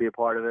fun to be a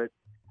part of it.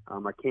 I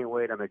can't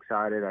wait. I'm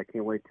excited. I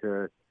can't wait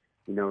to,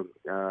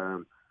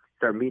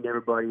 start meeting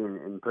everybody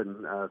and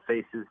putting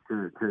faces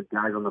to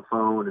guys on the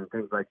phone and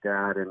things like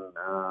that. And,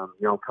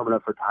 coming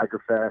up for Tiger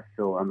Fest,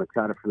 so I'm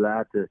excited for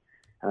that to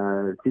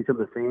see some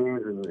of the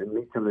fans and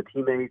meet some of the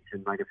teammates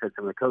and, like I said,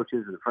 some of the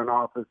coaches in the front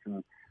office.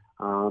 And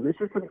it's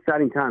just an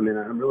exciting time, and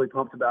I'm really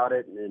pumped about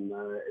it. And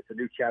it's a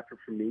new chapter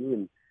for me,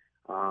 and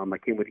I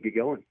can't wait to get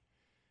going.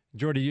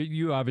 Jordy,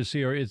 you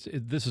obviously are.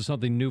 This is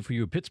something new for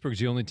you. Pittsburgh's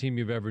the only team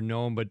you've ever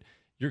known, but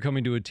you're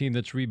coming to a team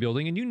that's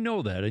rebuilding, and you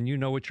know that, and you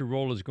know what your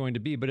role is going to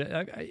be. But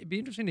it'd be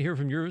interesting to hear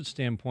from your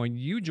standpoint.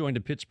 You joined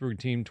a Pittsburgh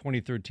team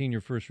 2013,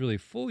 your first really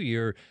full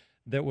year,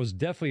 that was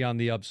definitely on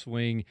the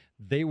upswing.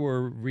 They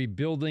were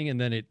rebuilding,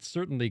 and then it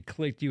certainly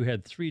clicked. You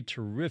had 3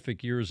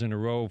 terrific years in a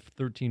row,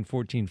 13,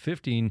 14,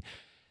 15.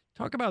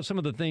 Talk about some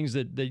of the things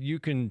that you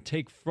can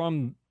take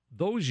from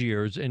those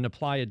years and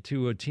apply it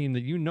to a team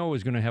that you know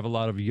is going to have a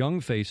lot of young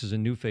faces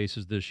and new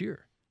faces this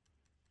year.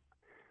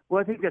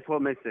 Well, I think that's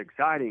what makes it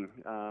exciting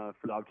for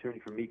the opportunity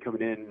for me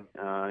coming in,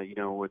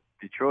 with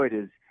Detroit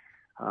is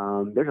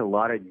there's a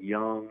lot of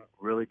young,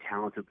 really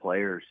talented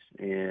players.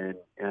 And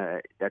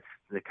that's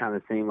the kind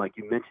of same, like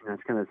you mentioned,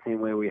 that's kind of the same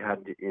way we had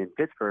in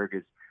Pittsburgh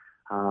is,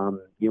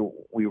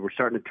 we were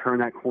starting to turn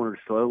that corner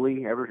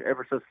slowly,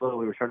 ever so slowly.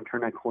 We were starting to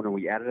turn that corner.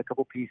 We added a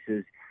couple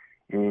pieces,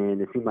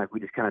 and it seemed like we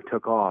just kind of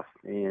took off.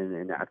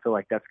 And I feel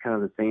like that's kind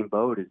of the same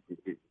boat. Is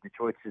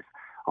Detroit's just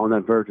on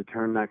that verge of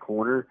turning that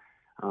corner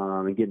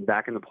and getting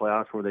back in the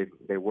playoffs where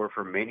they were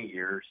for many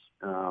years.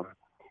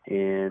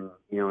 And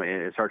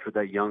it starts with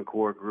that young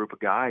core group of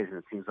guys, and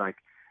it seems like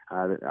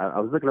I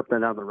was looking up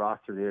and down the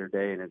roster the other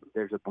day, and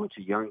there's a bunch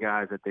of young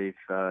guys that they've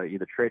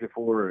either traded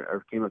for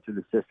or came up through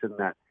the system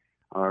that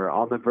are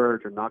on the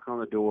verge or knocking on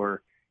the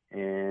door.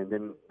 And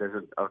then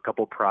there's a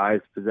couple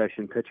prized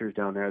possession pitchers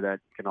down there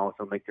that can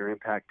also make their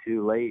impact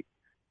too late,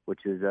 which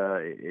is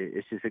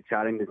it's just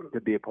exciting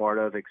to be a part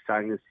of,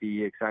 exciting to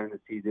see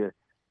the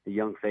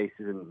young faces.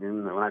 And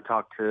when I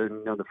talked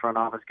to the front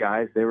office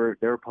guys, they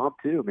were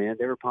pumped too, man.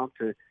 They were pumped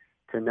to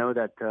know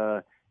that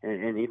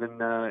and even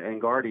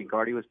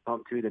Gardy was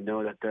pumped too to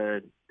know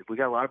that we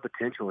got a lot of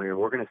potential here.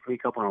 We're going to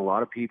sneak up on a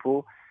lot of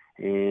people.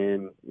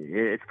 And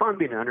it's fun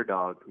being an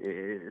underdog.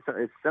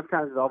 It's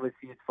sometimes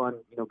obviously it's fun,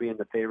 being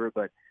the favorite.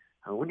 But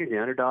when you're the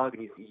underdog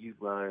and you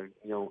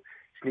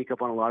sneak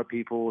up on a lot of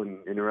people and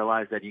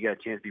realize that you got a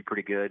chance to be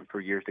pretty good for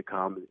years to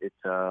come, it's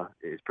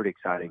pretty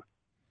exciting.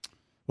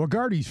 Well,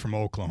 Gardy's from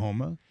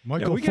Oklahoma.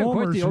 Michael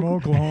Fulmer's from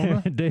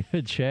Oklahoma.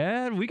 David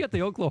Chad, we got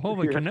the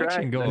Oklahoma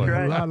connection going.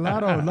 Right. A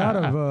lot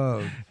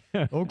of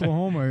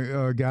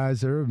Oklahoma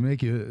guys there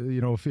make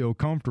you feel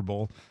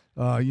comfortable.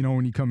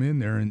 When you come in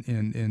there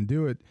and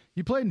do it.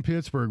 You played in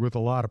Pittsburgh with a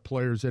lot of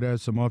players that had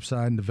some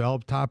upside and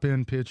developed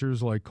top-end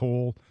pitchers like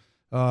Cole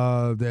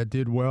that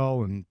did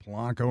well, and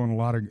Polanco, and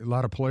a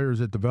lot of players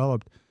that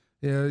developed.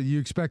 You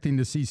expecting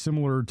to see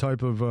similar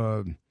type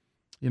of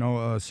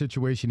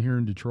situation here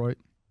in Detroit?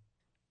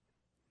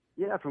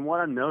 Yeah, from what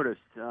I've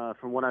noticed,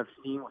 from what I've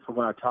seen, from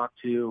what I've talked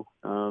to,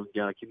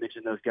 like you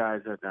mentioned, those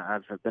guys,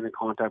 I've been in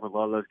contact with a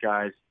lot of those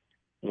guys.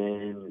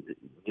 And,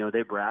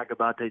 they brag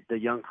about the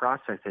young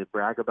prospects. They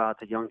brag about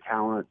the young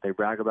talent. They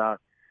brag about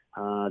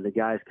the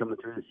guys coming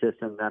through the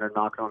system that are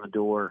knocking on the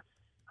door.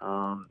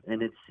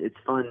 And it's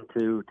fun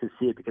to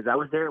see it because I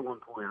was there at one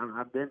point.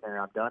 I've been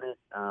there. I've done it.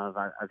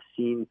 I've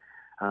seen,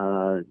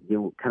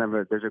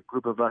 there's a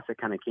group of us that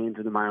kind of came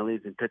through the minor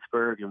leagues in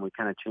Pittsburgh, and we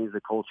kind of changed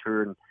the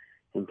culture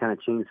and kind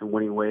of changed some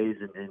winning ways.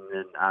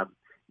 And I,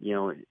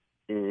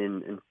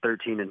 in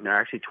 13 and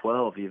actually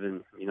 12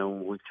 even,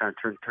 we trying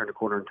to turn the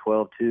corner in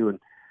 12 too. And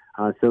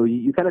so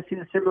you kind of see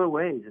the similar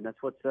ways, and that's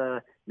what's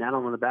now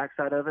I'm on the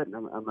backside of it, and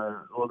I'm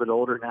a little bit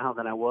older now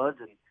than I was,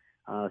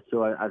 and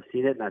so I've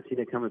seen it, and I've seen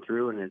it coming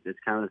through, and it's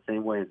kind of the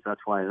same way, and so that's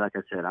why, like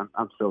I said,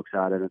 I'm so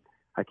excited, and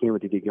I can't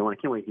wait to get going.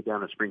 I can't wait to get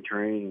down to spring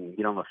training and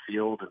get on the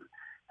field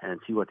and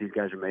see what these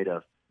guys are made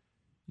of.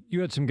 You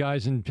had some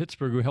guys in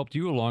Pittsburgh who helped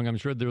you along. I'm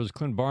sure there was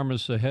Clint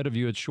Barmas ahead of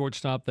you at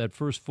shortstop that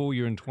first full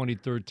year in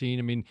 2013.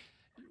 I mean,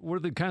 what are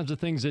the kinds of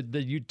things that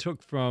you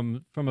took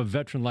from a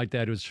veteran like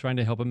that who's trying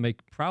to help him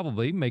make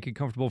it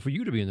comfortable for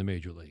you to be in the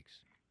major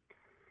leagues?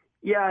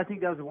 Yeah, I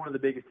think that was one of the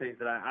biggest things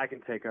that I can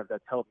take up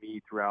that's helped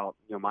me throughout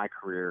my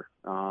career.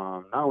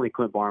 Not only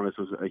Clint Barmas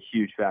was a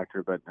huge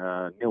factor, but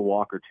Neil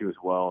Walker too as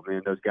well.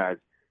 Man, those guys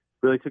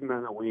really took me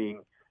on the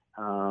wing.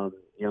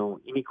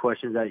 Any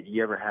questions that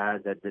you ever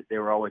had, that they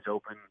were always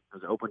open. It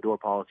was an open door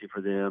policy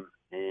for them,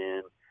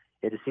 and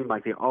it just seemed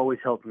like they always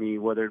helped me,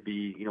 whether it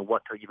be,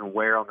 what to even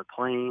wear on the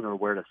plane or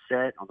where to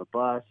sit on the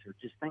bus or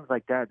just things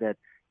like that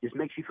just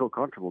makes you feel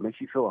comfortable,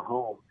 makes you feel at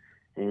home.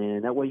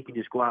 And that way you can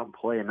just go out and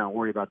play and not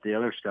worry about the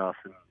other stuff.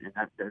 And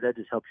that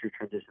just helps your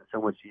transition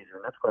so much easier.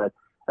 And that's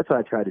what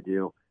I try to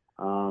do.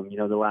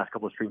 The last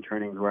couple of spring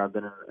trainings where I've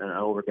been an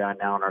older guy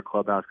now in our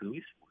clubhouse, because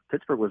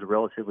Pittsburgh was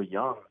relatively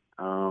young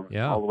all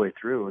the way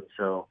through. And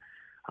so,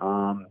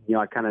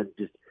 I kind of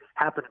just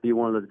happened to be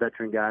one of those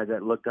veteran guys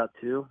that looked up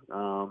to,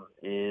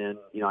 and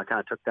I kind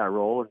of took that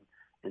role,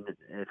 and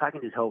if I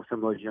can just help some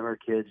of those younger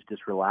kids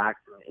just relax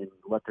and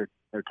let their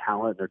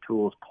talent, their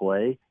tools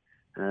play,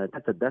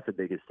 that's the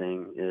biggest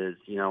thing is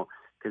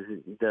because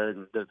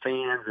the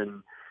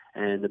fans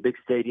and the big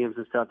stadiums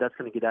and stuff, that's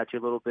going to get at you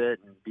a little bit,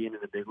 and being in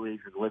the big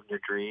leagues and living your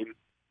dream.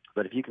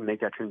 But if you can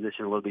make that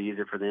transition a little bit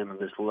easier for them and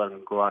just let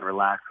them go out and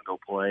relax and go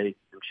play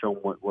and show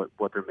them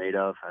what they're made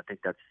of, I think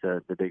that's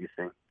the biggest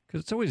thing.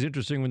 Because it's always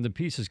interesting when the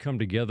pieces come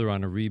together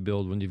on a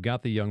rebuild, when you've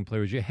got the young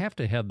players, you have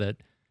to have that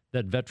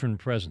veteran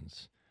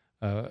presence.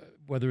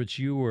 Whether it's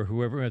you or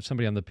whoever,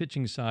 somebody on the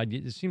pitching side,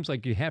 it seems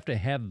like you have to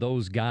have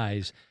those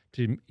guys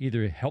to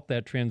either help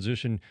that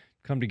transition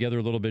come together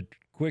a little bit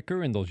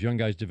quicker and those young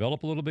guys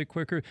develop a little bit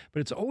quicker.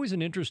 But it's always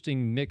an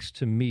interesting mix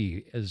to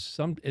me, as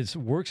it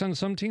works on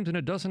some teams and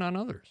it doesn't on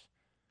others.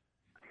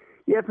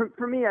 Yeah,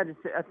 for me,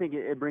 I think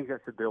it brings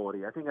that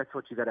stability. I think that's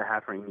what you got to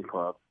have for any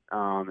club.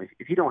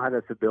 If you don't have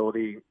that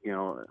stability,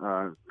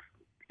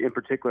 in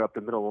particular up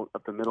the middle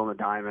of the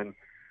diamond,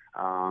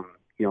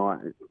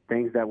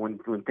 things that when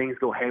things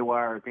go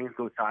haywire or things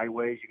go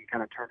sideways, you can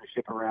kind of turn the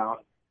ship around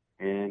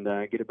and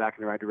get it back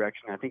in the right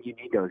direction. I think you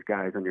need those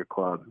guys on your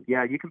club.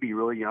 Yeah, you can be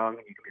really young,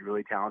 you can be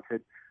really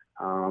talented,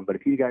 but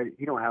if you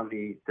don't have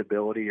any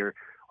stability or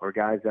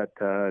guys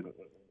that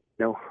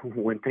know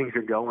when things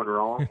are going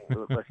wrong,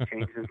 let's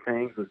change some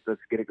things.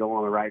 Let's get it going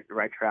on the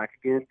right track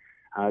again.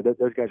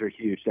 Those guys are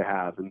huge to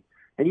have, and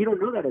you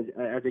don't know that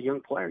as a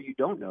young player. You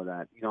don't know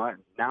that.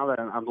 Now that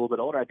I'm a little bit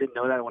older, I didn't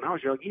know that when I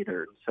was young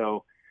either.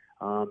 So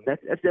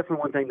that's definitely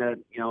one thing that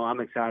I'm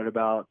excited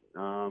about.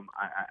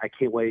 I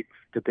can't wait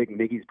to pick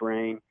Miggy's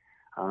brain,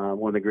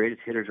 one of the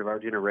greatest hitters of our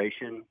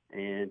generation,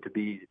 and to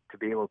be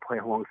able to play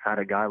alongside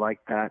a guy like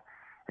that.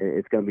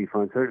 It's going to be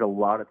fun. So there's a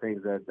lot of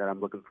things that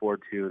I'm looking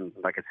forward to, and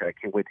like I said, I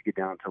can't wait to get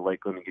down to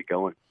Lakeland and get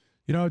going.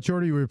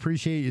 Jordy, we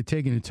appreciate you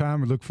taking the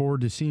time. We look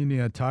forward to seeing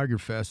you at Tiger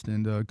Fest,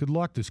 and good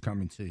luck this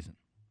coming season.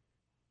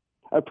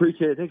 I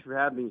appreciate it. Thanks for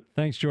having me.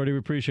 Thanks, Jordy. We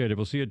appreciate it.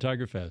 We'll see you at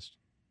Tiger Fest.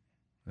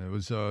 That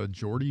was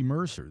Jordy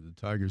Mercer, the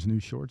Tigers' new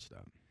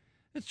shortstop.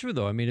 It's true,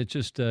 though. I mean, it's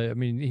just,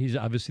 he's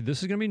obviously,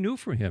 this is going to be new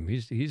for him.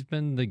 He's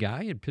been the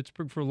guy at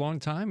Pittsburgh for a long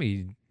time.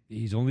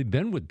 He's only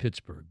been with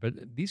Pittsburgh,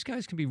 but these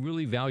guys can be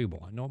really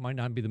valuable. I know it might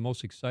not be the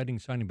most exciting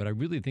signing, but I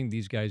really think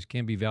these guys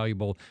can be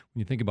valuable when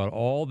you think about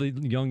all the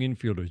young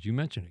infielders. You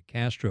mentioned it,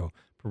 Castro,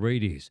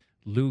 Paredes,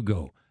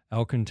 Lugo,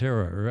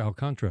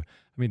 Alcantara.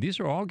 I mean, these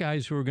are all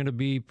guys who are going to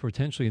be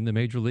potentially in the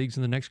major leagues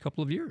in the next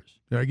couple of years.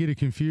 Yeah, I get it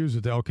confused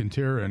with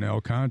Alcantara and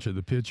Alcantara,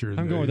 the pitcher.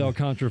 I'm going with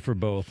Alcantara for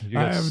both. You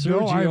got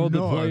Sergio,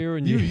 the player,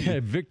 and you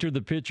have Victor,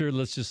 the pitcher.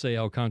 Let's just say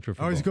Alcantara for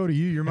both. I always go to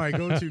you. You're my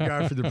go-to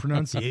guy for the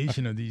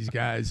pronunciation of these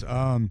guys.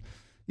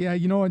 Yeah,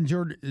 and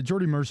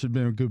Jordy Mercer has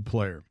been a good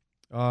player.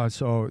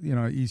 So,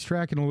 he's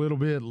tracking a little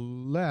bit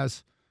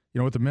less,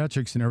 with the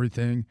metrics and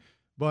everything.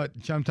 But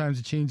sometimes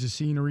it changes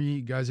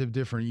scenery. Guys have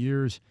different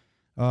years.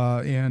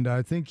 And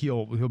I think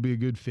he'll be a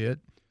good fit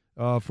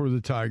for the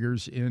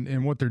Tigers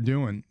and what they're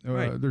doing.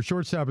 Right. Their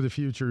shortstop of the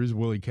future is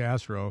Willie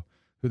Castro,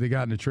 who they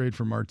got in a trade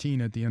for Martin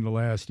at the end of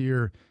last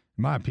year.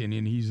 In my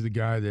opinion, he's the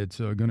guy that's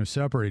going to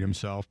separate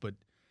himself. But,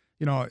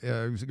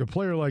 a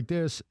player like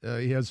this,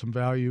 he has some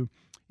value.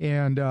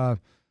 And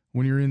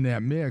when you're in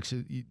that mix,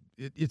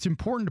 it's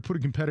important to put a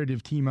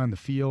competitive team on the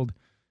field.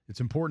 It's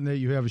important that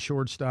you have a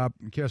shortstop.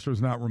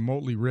 Castro's not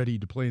remotely ready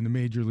to play in the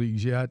major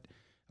leagues yet.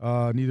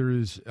 Neither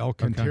is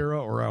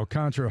Alcantara or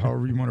Alcantara,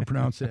 however you want to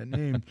pronounce that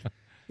name.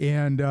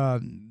 And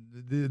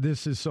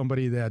this is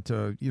somebody that,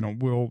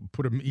 will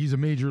put him – he's a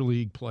major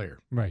league player.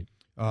 Right.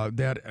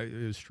 That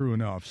is true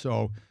enough.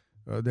 So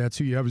that's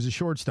who you have as a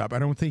shortstop. I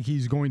don't think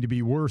he's going to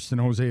be worse than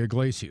Jose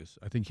Iglesias.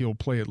 I think he'll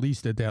play at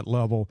least at that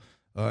level.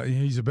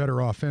 He's a better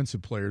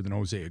offensive player than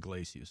Jose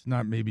Iglesias.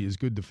 Not maybe as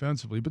good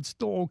defensively, but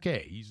still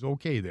okay. He's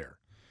okay there.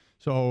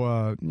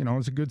 So,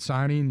 it's a good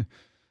signing.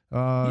 He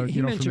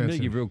mentioned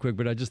Miggy real quick,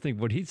 but I just think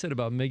what he said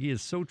about Miggy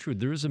is so true.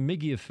 There is a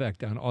Miggy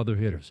effect on other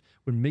hitters.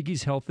 When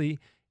Miggy's healthy,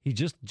 he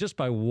just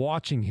by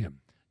watching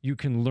him, you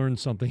can learn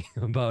something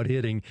about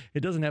hitting.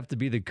 It doesn't have to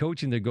be the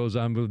coaching that goes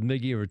on with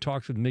Miggy or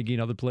talks with Miggy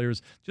and other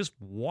players. Just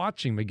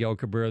watching Miguel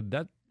Cabrera,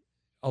 that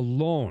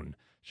alone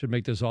should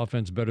make this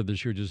offense better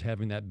this year, just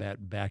having that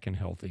bat back and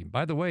healthy.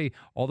 By the way,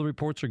 all the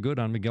reports are good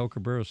on Miguel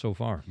Cabrera so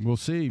far. We'll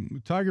see.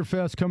 Tiger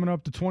Fest coming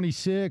up the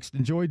 26th.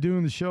 Enjoy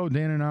doing the show.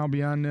 Dan and I will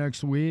be on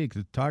next week.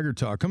 The Tiger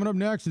Talk. Coming up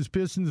next is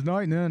Pistons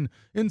Night, and then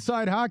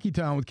Inside Hockey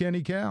Town with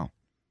Kenny Cal.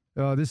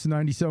 This is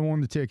 97.1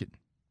 The Ticket.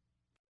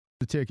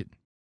 The Ticket.